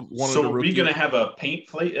think he's one of the rookies. So are we going to have a paint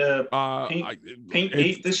paint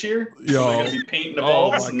gate this year? Yo, are going to be painting the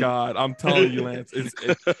balls? Oh, my God. I'm telling you, Lance,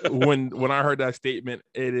 when I heard that statement,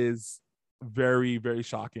 it is very, very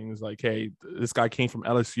shocking. It's like, hey, this guy came from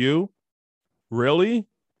LSU? Really?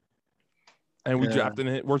 And we drafted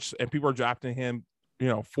him. And people are drafting him,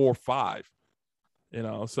 4-5.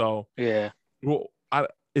 So. Yeah. Well,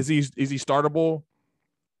 is he startable?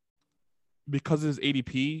 Because of his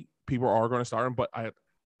ADP, people are going to start him, but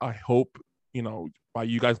I hope, by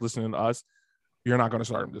you guys listening to us, you're not going to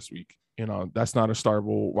start him this week. That's not a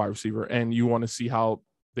startable wide receiver, and you want to see how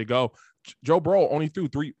they go. Joe Burrow only threw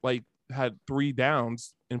had 3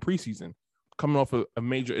 downs in preseason, coming off a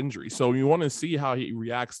major injury. So you want to see how he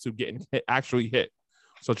reacts to getting actually hit.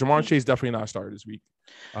 So Jamar Chase definitely not started this week,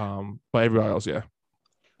 but everybody else, yeah.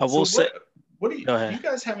 I will say. What do you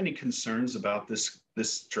guys have any concerns about this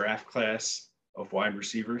draft class of wide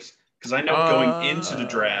receivers? Because I know going into the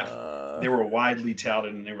draft, they were widely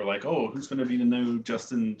touted and they were like, oh, who's going to be the new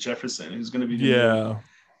Justin Jefferson? Who's going to be the new?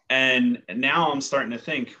 And now I'm starting to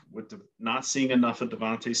think with not seeing enough of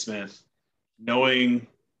Devontae Smith, knowing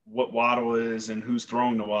what Waddle is and who's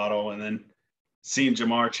throwing to Waddle, and then seeing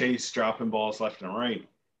Jamar Chase dropping balls left and right.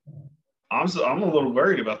 I'm a little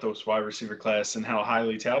worried about those wide receiver class and how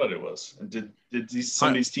highly touted it was. And did some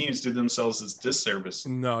of these teams do themselves this disservice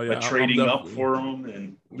by trading up for them?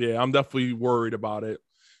 And yeah, I'm definitely worried about it.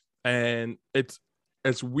 And it's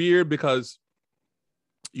weird because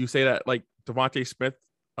you say that like Devontae Smith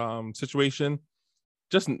situation.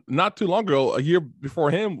 Just not too long ago, a year before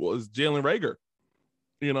him was Jalen Reagor.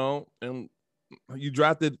 And you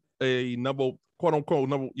drafted a quote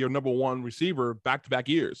unquote your number one receiver back-to-back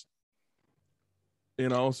years.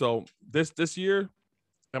 So this year,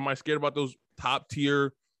 am I scared about those top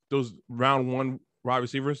tier, those round one wide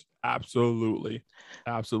receivers? Absolutely.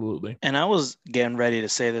 And I was getting ready to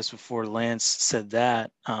say this before Lance said that.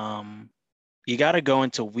 You got to go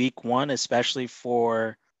into week one, especially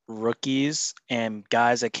for rookies and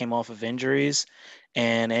guys that came off of injuries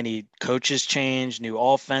and any coaches change, new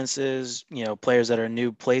offenses, players that are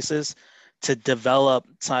new places to develop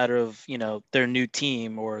side of, their new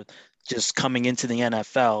team or just coming into the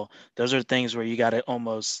NFL. Those are things where you got to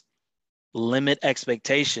almost limit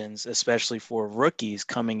expectations, especially for rookies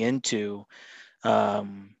coming into,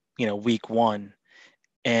 week one,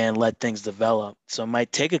 and let things develop. So it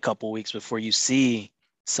might take a couple weeks before you see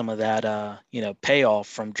some of that, payoff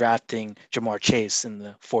from drafting Jamar Chase in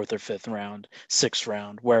the 4th or 5th round, 6th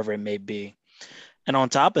round, wherever it may be. And on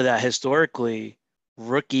top of that, historically,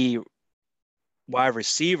 rookie wide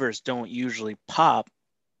receivers don't usually pop,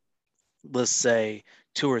 let's say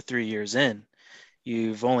 2 or 3 years in.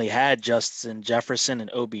 You've only had Justin Jefferson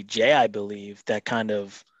and OBJ, I believe, that kind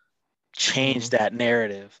of changed that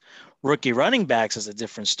narrative. Rookie running backs is a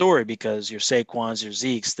different story because your Saquons, your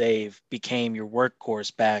Zekes, they've became your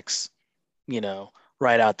workhorse backs,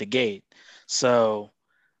 right out the gate. So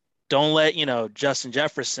don't let, Justin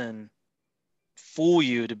Jefferson fool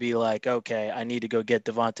you to be like, okay, I need to go get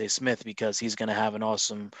Devontae Smith because he's going to have an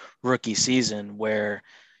awesome rookie season where,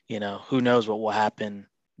 who knows what will happen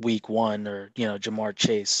week one, or, Jamar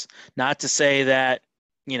Chase. Not to say that,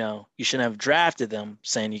 you shouldn't have drafted them,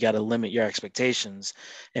 saying you got to limit your expectations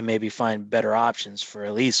and maybe find better options for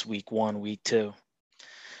at least week one, week two.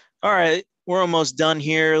 All right, we're almost done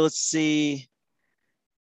here. Let's see.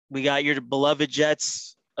 We got your beloved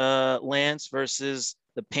Jets, Lance, versus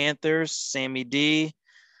the Panthers, Sammy D,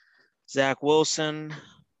 Zach Wilson,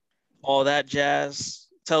 all that jazz.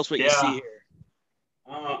 Tell us what you see here.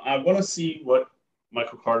 I want to see what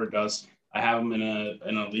Michael Carter does. I have him in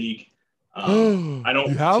a league. I don't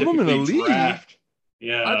you have him in a league? Draft.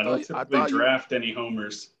 Yeah, I don't typically draft any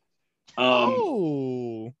homers.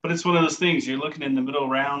 But it's one of those things. You're looking in the middle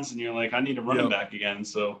rounds and you're like, I need a running back again.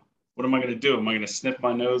 So what am I going to do? Am I going to snip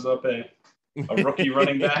my nose up at a rookie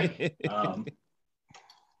running back?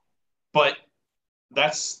 But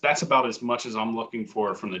that's about as much as I'm looking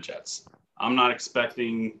for from the Jets. I'm not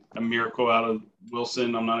expecting a miracle out of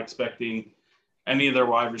Wilson. I'm not expecting any of their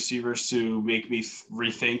wide receivers to make me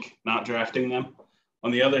rethink not drafting them. On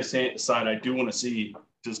the other side, I do want to see,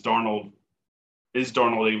 is Darnold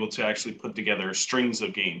able to actually put together strings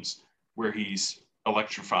of games where he's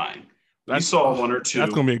electrifying? We saw one or two.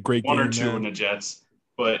 That's going to be a great game, one or two in the Jets,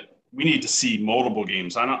 but we need to see multiple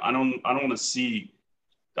games. I don't want to see.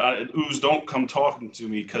 Ooze, don't come talking to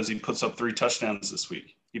me because he puts up 3 touchdowns this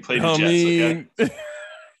week. He played the Jets. Okay,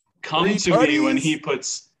 come to me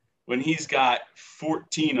when he's got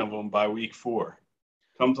 14 of them by week 4.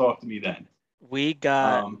 Come talk to me then. We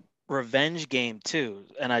got revenge game too,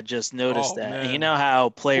 and I just noticed that. And you know how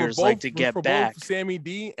players like to get back. Both Sammy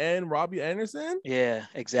D and Robbie Anderson. Yeah,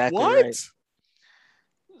 exactly. What? Right.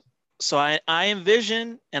 So I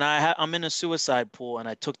envision, and I'm in a suicide pool, and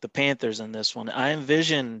I took the Panthers in this one. I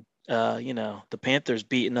envision, the Panthers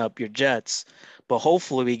beating up your Jets, but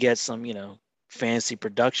hopefully we get some, fancy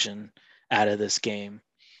production out of this game.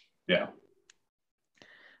 Yeah.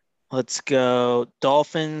 Let's go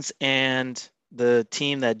Dolphins and the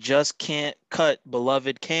team that just can't cut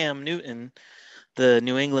beloved Cam Newton, the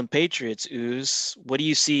New England Patriots. Ooze, what do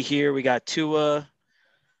you see here? We got Tua.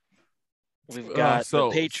 We've got the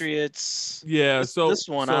Patriots. Yeah, this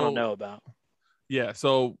one I don't know about. Yeah,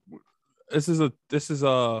 so this is a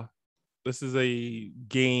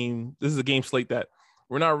game slate that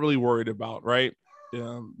we're not really worried about, right?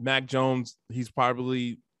 Mac Jones, he's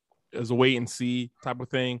probably is a wait and see type of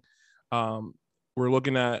thing. We're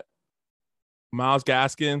looking at Myles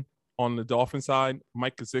Gaskin on the Dolphin side,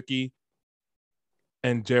 Mike Gesicki,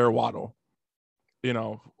 and Jared Waddle.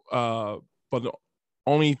 But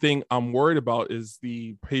Only thing I'm worried about is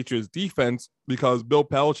the Patriots defense, because Bill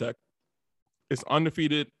Belichick is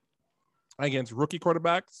undefeated against rookie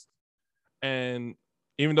quarterbacks. And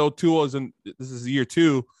even though Tua this is year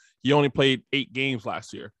 2, he only played 8 games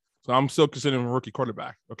last year. So I'm still considering him a rookie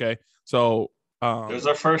quarterback. Okay. So there's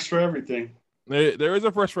a first for everything. There is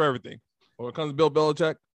a first for everything. When it comes to Bill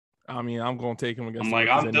Belichick, I mean, I'm going to take him against.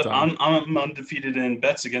 I'm undefeated in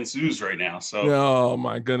bets against Ooze right now. So, oh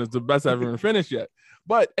my goodness, the best I've ever finished yet.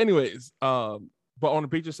 But anyways, but on the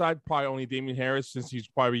Patriots side, probably only Damian Harris, since he's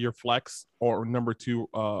probably your flex or number 2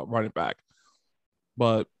 running back.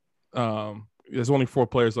 But there's only 4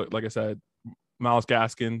 players. Like I said, Myles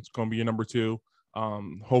Gaskin's going to be your number 2.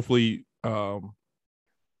 Hopefully,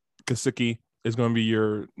 Gesicki is going to be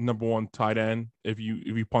your number 1 tight end if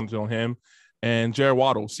you punt it on him. And Jared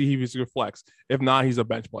Waddle, see if he's a good flex. If not, he's a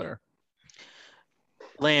bench player.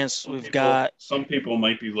 Lance, some people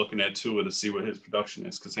might be looking at Tua to see what his production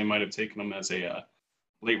is, because they might have taken him as a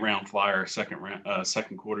late round flyer, second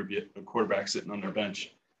quarterback sitting on their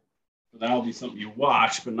bench. That'll be something you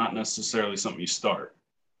watch, but not necessarily something you start.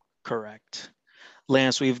 Correct.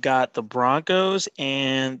 Lance, we've got the Broncos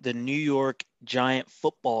and the New York Giant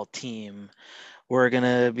football team. We're going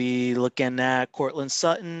to be looking at Cortland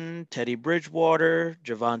Sutton, Teddy Bridgewater,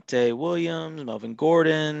 Javonte Williams, Melvin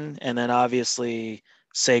Gordon, and then obviously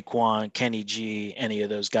Saquon, Kenny G, any of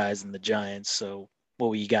those guys in the Giants. So what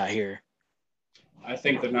we got here? I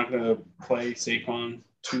think they're not going to play Saquon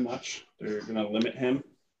too much. They're going to limit him.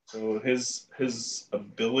 So his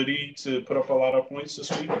ability to put up a lot of points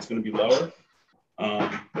this week is going to be lower.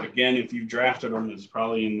 But again, if you drafted him, it's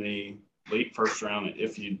probably in the late first round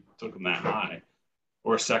if you took him that high,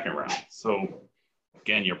 or second round. So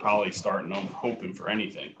again, you're probably starting them hoping for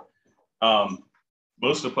anything.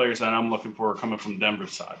 Most of the players that I'm looking for are coming from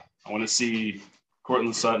Denver's side. I want to see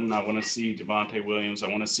Cortland Sutton. I want to see Javonte Williams. I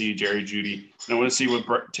want to see Jerry Jeudy. And I want to see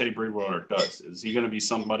what Teddy Bridgewater does. Is he going to be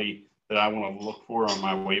somebody that I want to look for on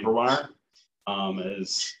my waiver wire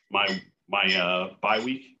as my bye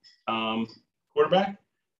week quarterback?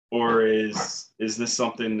 Or is this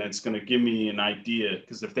something that's going to give me an idea?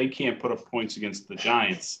 Because if they can't put up points against the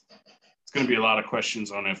Giants, it's going to be a lot of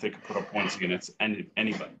questions on if they could put up points against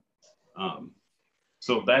anybody.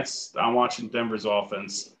 So I'm watching Denver's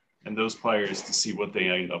offense and those players to see what they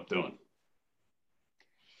end up doing.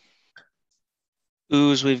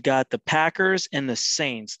 Ooze, we've got the Packers and the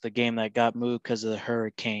Saints, the game that got moved because of the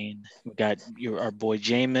hurricane. We got our boy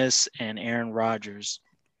Jameis and Aaron Rodgers.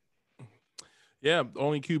 Yeah, the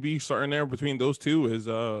only QB starting there between those two is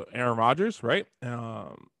Aaron Rodgers, right?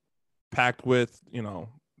 Packed with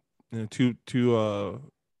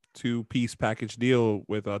two-piece package deal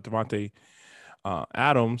with Devontae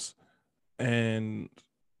Adams, and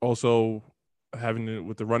also having it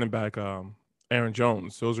with the running back Aaron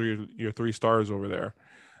Jones. Those are your 3 stars over there.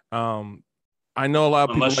 I know a lot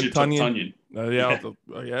of people like Tunyon.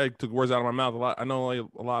 I took words out of my mouth. I know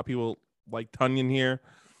a lot of people like Tunyon here.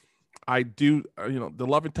 I do, the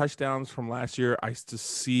 11 touchdowns from last year, I just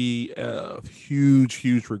see a huge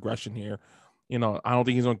regression here. I don't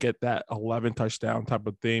think he's going to get that 11 touchdown type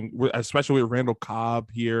of thing, especially with Randall Cobb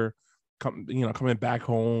here, coming back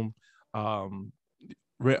home.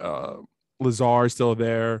 Lazard still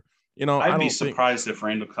there. I'd be surprised if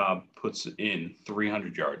Randall Cobb puts in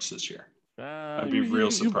 300 yards this year. I'd be real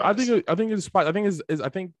surprised. I think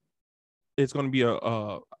it's going to be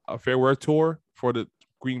a farewell tour for the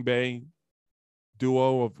Green Bay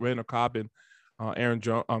duo of Randall Cobb and Aaron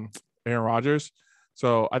Rodgers.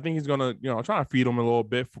 So I think he's gonna, try to feed him a little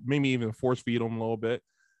bit, maybe even force feed him a little bit,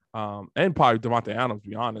 and probably Devontae Adams. To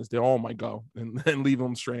be honest, they all might go and leave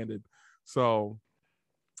him stranded. So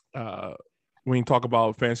when you talk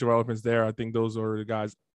about fantasy relevance, there, I think those are the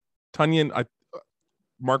guys. Tunyon, I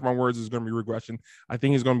mark my words, is going to be regression. I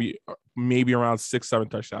think he's going to be maybe around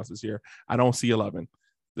 6-7 touchdowns this year. I don't see 11.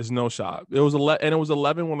 There's no shot. It was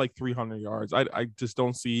 11 with like 300 yards. I just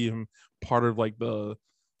don't see him part of like the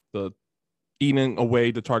eating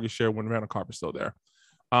away the target share when Randall Cobb is still there.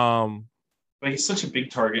 But he's such a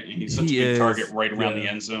big target, and he's such a big target right around the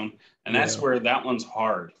end zone, and that's where that one's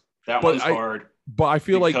hard. One's hard. But I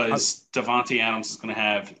feel because Devontae Adams is going to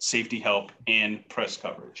have safety help and press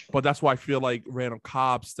coverage. But that's why I feel like Randall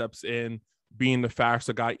Cobb steps in, being the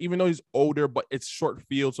faster guy, even though he's older, but it's short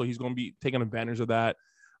field, so he's going to be taking advantage of that.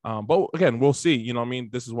 But again, we'll see.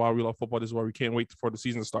 This is why we love football. This is why we can't wait for the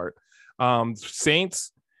season to start.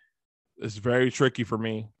 Saints is very tricky for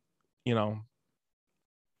me.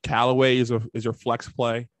 Callaway is your flex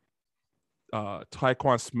play.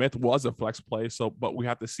 Tyquan Smith was a flex play, but we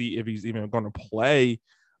have to see if he's even going to play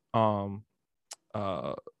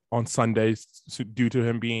on Sundays due to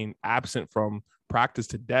him being absent from practice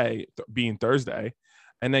today, being Thursday.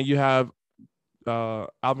 And then you have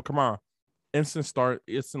Alvin Kamara, instant start,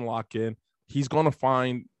 instant lock in. He's going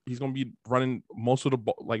to be running most of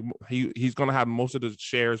the he's going to have most of the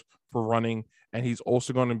shares for running, and he's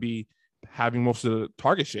also going to be having most of the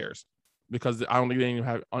target shares because I don't think they even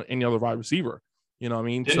have any other wide receiver. You know what I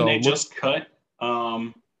mean? Didn't they just cut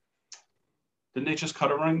a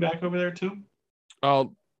running back over there too?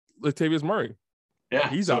 Latavius Murray. Yeah,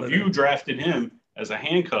 he's so out. If you drafted him as a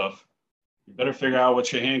handcuff, you better figure out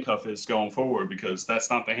what your handcuff is going forward because that's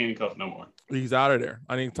not the handcuff no more. He's out of there.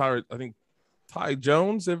 I think Ty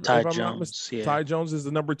Jones, if I'm not mistaken, yeah. Ty Jones is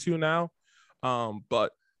the number 2 now.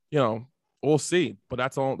 But we'll see. But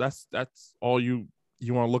that's all. That's all you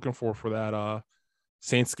are looking for that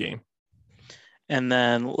Saints game. And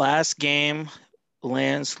then last game,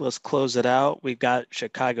 Lance, let's close it out. We've got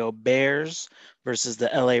Chicago Bears versus the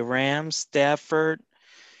LA Rams, Stafford.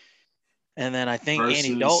 And then I think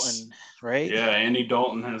Andy Dalton, right? Yeah, Andy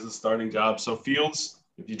Dalton has a starting job. So Fields,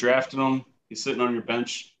 if you drafted him, he's sitting on your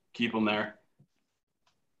bench, keep him there.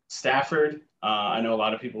 Stafford, I know a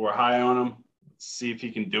lot of people were high on him. Let's see if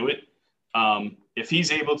he can do it. If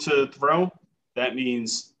he's able to throw, that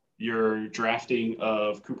means you're drafting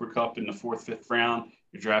of Cooper Kupp in the 4th, 5th round.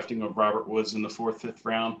 You're drafting of Robert Woods in the 4th, 5th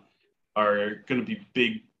round are going to be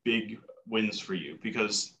big, big wins for you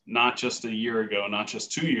because not just a year ago, not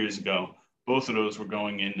just 2 years ago, both of those were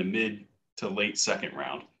going in the mid to late 2nd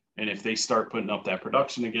round. And if they start putting up that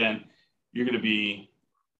production again, you're going to be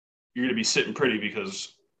sitting pretty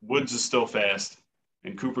because Woods is still fast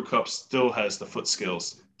and Cooper Kupp still has the foot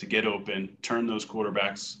skills to get open, turn those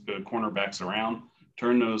cornerbacks around,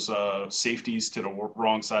 turn those safeties to the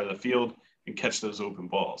wrong side of the field, and catch those open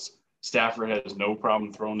balls. Stafford has no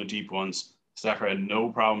problem throwing the deep ones. Stafford had no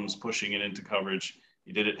problems pushing it into coverage.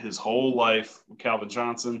 He did it his whole life with Calvin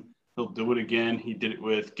Johnson. He'll do it again. He did it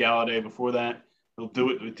with Galladay before that. He'll do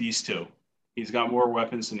it with these two. He's got more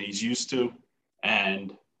weapons than he's used to,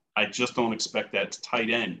 and I just don't expect that tight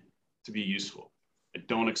end to be useful. I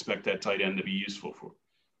don't expect that tight end to be useful for.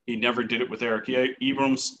 He never did it with Eric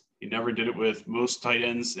Ebrams. He never did it with most tight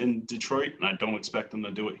ends in Detroit, and I don't expect him to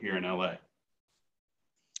do it here in LA.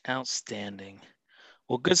 Outstanding.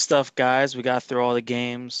 Well, good stuff, guys. We got through all the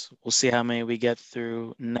games. We'll see how many we get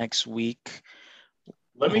through next week.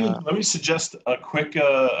 Let me suggest a quick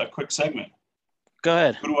segment. Go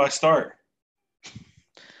ahead. Who do I start?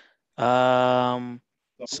 So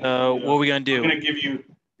what are we gonna do? I'm gonna give you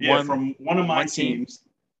from one of my teams,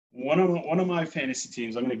 one of my fantasy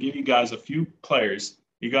teams. I'm gonna give you guys a few players.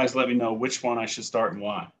 You guys let me know which one I should start and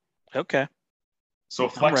why. Okay. So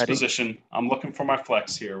flex position, I'm looking for my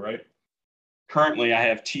flex here, right? Currently, I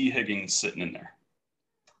have T. Higgins sitting in there.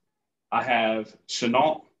 I have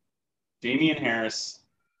Shenault, Damian Harris,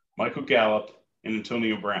 Michael Gallup, and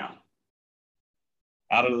Antonio Brown.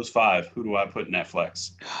 Out of those 5, who do I put in that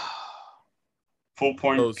flex? Full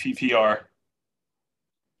point PPR.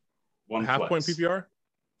 One half flex. Point PPR?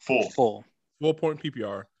 Full point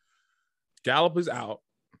PPR. Gallup is out.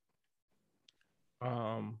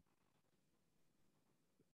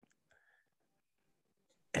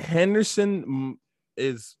 Henderson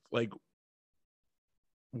is like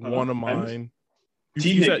one of mine.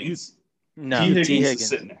 T. Higgins. No, T. Higgins T. Higgins is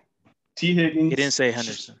sitting there. T. Higgins. He didn't say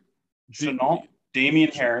Henderson. Shenault,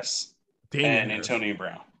 Damian Harris, Damian and Harris. Antonio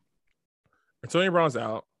Brown. Antonio Brown's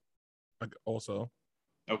out. Also.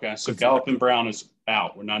 Okay, so Gallup and Brown is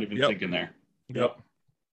out. We're not even thinking there. Yep.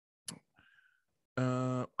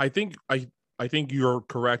 I think you're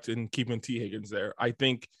correct in keeping T. Higgins there. I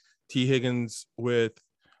think T. Higgins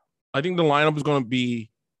I think the lineup is going to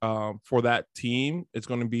be for that team. It's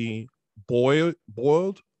going to be Boyd,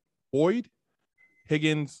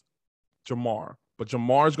 Higgins, Jamar. But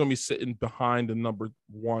Jamar is going to be sitting behind the number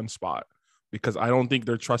 1 spot because I don't think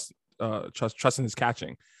they're trusting his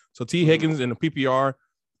catching. So T. Higgins in the PPR,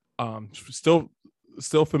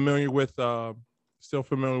 still familiar with Joe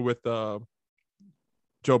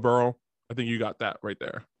Burrow. I think you got that right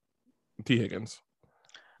there. T. Higgins.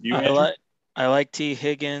 I like T.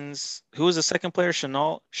 Higgins. Who was the second player?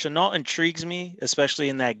 Shenault. Shenault intrigues me, especially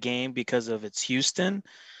in that game because of it's Houston.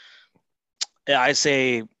 I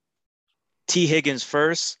say T. Higgins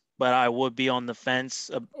first, but I would be on the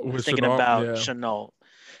fence thinking about Shenault.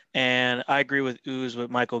 And I agree with Ooze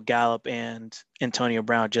with Michael Gallup and Antonio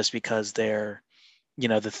Brown just because they're,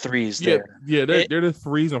 the threes there. Yeah, they're the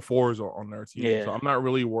 3s and 4s on their team. Yeah. So I'm not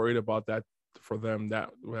really worried about that for them that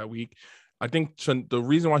week. I think the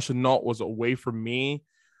reason why Shenault was away from me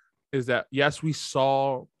is that, yes, we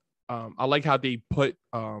saw I like how they put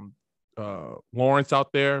Lawrence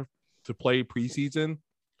out there to play preseason,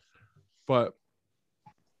 but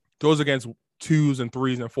goes against 2s and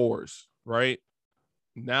 3s and 4s, right?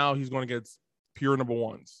 Now he's going to get pure number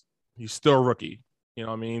 1s. He's still a rookie. You know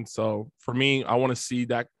what I mean? So for me, I want to see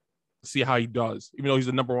how he does, even though he's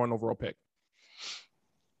the number 1 overall pick.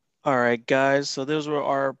 All right, guys. So those were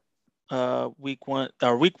our week one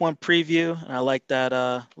preview. And I like that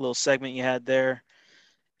little segment you had there.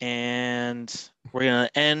 And we're going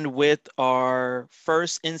to end with our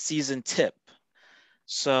first in-season tip.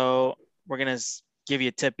 So we're going to give you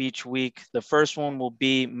a tip each week. The first one will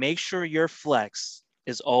be make sure your flex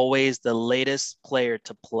is always the latest player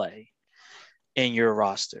to play in your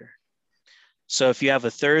roster. So if you have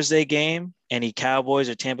a Thursday game, any Cowboys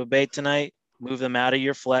or Tampa Bay tonight, move them out of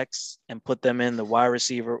your flex and put them in the wide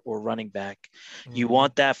receiver or running back. Mm-hmm. You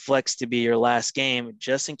want that flex to be your last game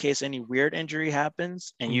just in case any weird injury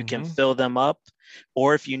happens and you can fill them up,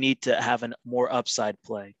 or if you need to have a more upside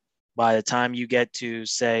play. By the time you get to,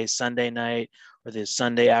 say, Sunday night or the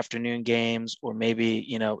Sunday afternoon games, or maybe,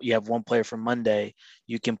 you have one player from Monday,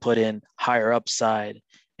 you can put in higher upside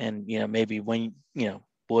and, maybe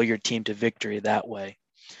blow your team to victory that way.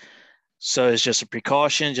 So it's just a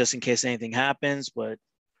precaution just in case anything happens, but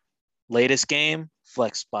latest game,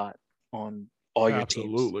 flex spot on all your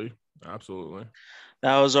teams. Absolutely.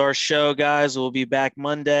 That was our show, guys. We'll be back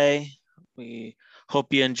Monday. We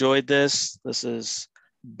hope you enjoyed this. This has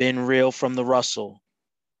been Real from the Russell.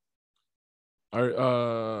 All right,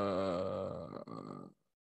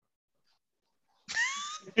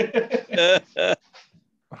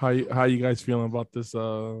 how you guys feeling about this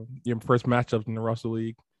your first matchup in the Russell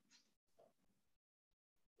League?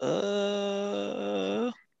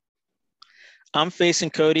 I'm facing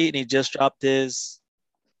Cody, and he just dropped his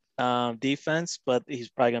defense, but he's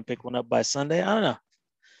probably gonna pick one up by Sunday. I don't know.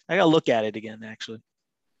 I gotta look at it again, actually.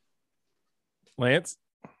 Lance,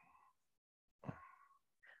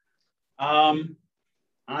 I'm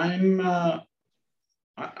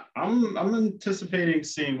anticipating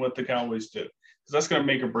seeing what the Cowboys do, because that's gonna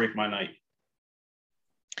make or break my night.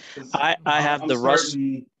 I have the Russ.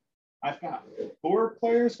 I've got 4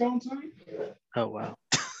 players going tonight. Oh, wow.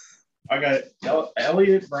 I got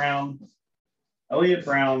Elliott Brown,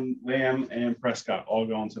 Lamb, and Prescott all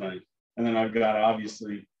going tonight. And then I've got,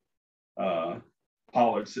 obviously,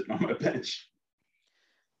 Pollard sitting on my bench.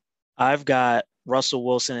 I've got Russell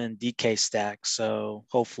Wilson and DK stack, so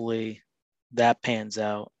hopefully that pans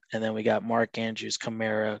out. And then we got Mark Andrews,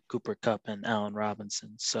 Kamara, Cooper Kupp, and Allen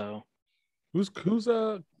Robinson. So who's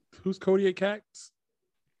Kodiak Cats?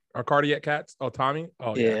 Or Cardiac Cats? Oh, Tommy?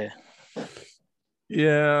 Oh, yeah.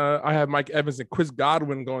 Yeah, I have Mike Evans and Chris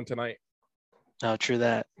Godwin going tonight. Oh, true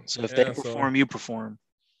that. So if they perform, you perform.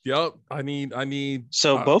 Yep, I need.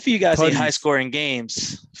 So both of you guys need high-scoring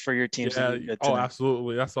games for your teams to be good tonight. Oh,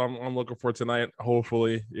 absolutely. That's what I'm looking for tonight.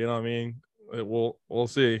 Hopefully, you know what I mean. We'll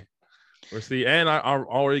see. We'll see. And I'm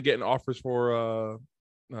already getting offers for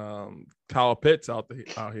Kyle Pitts out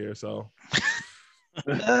here. So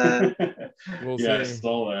we'll see. I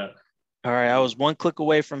saw that. All right, I was one click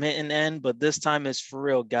away from hitting end, but this time it's for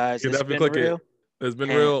real, guys. It's been real. It's been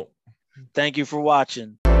real. Thank you for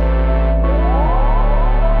watching.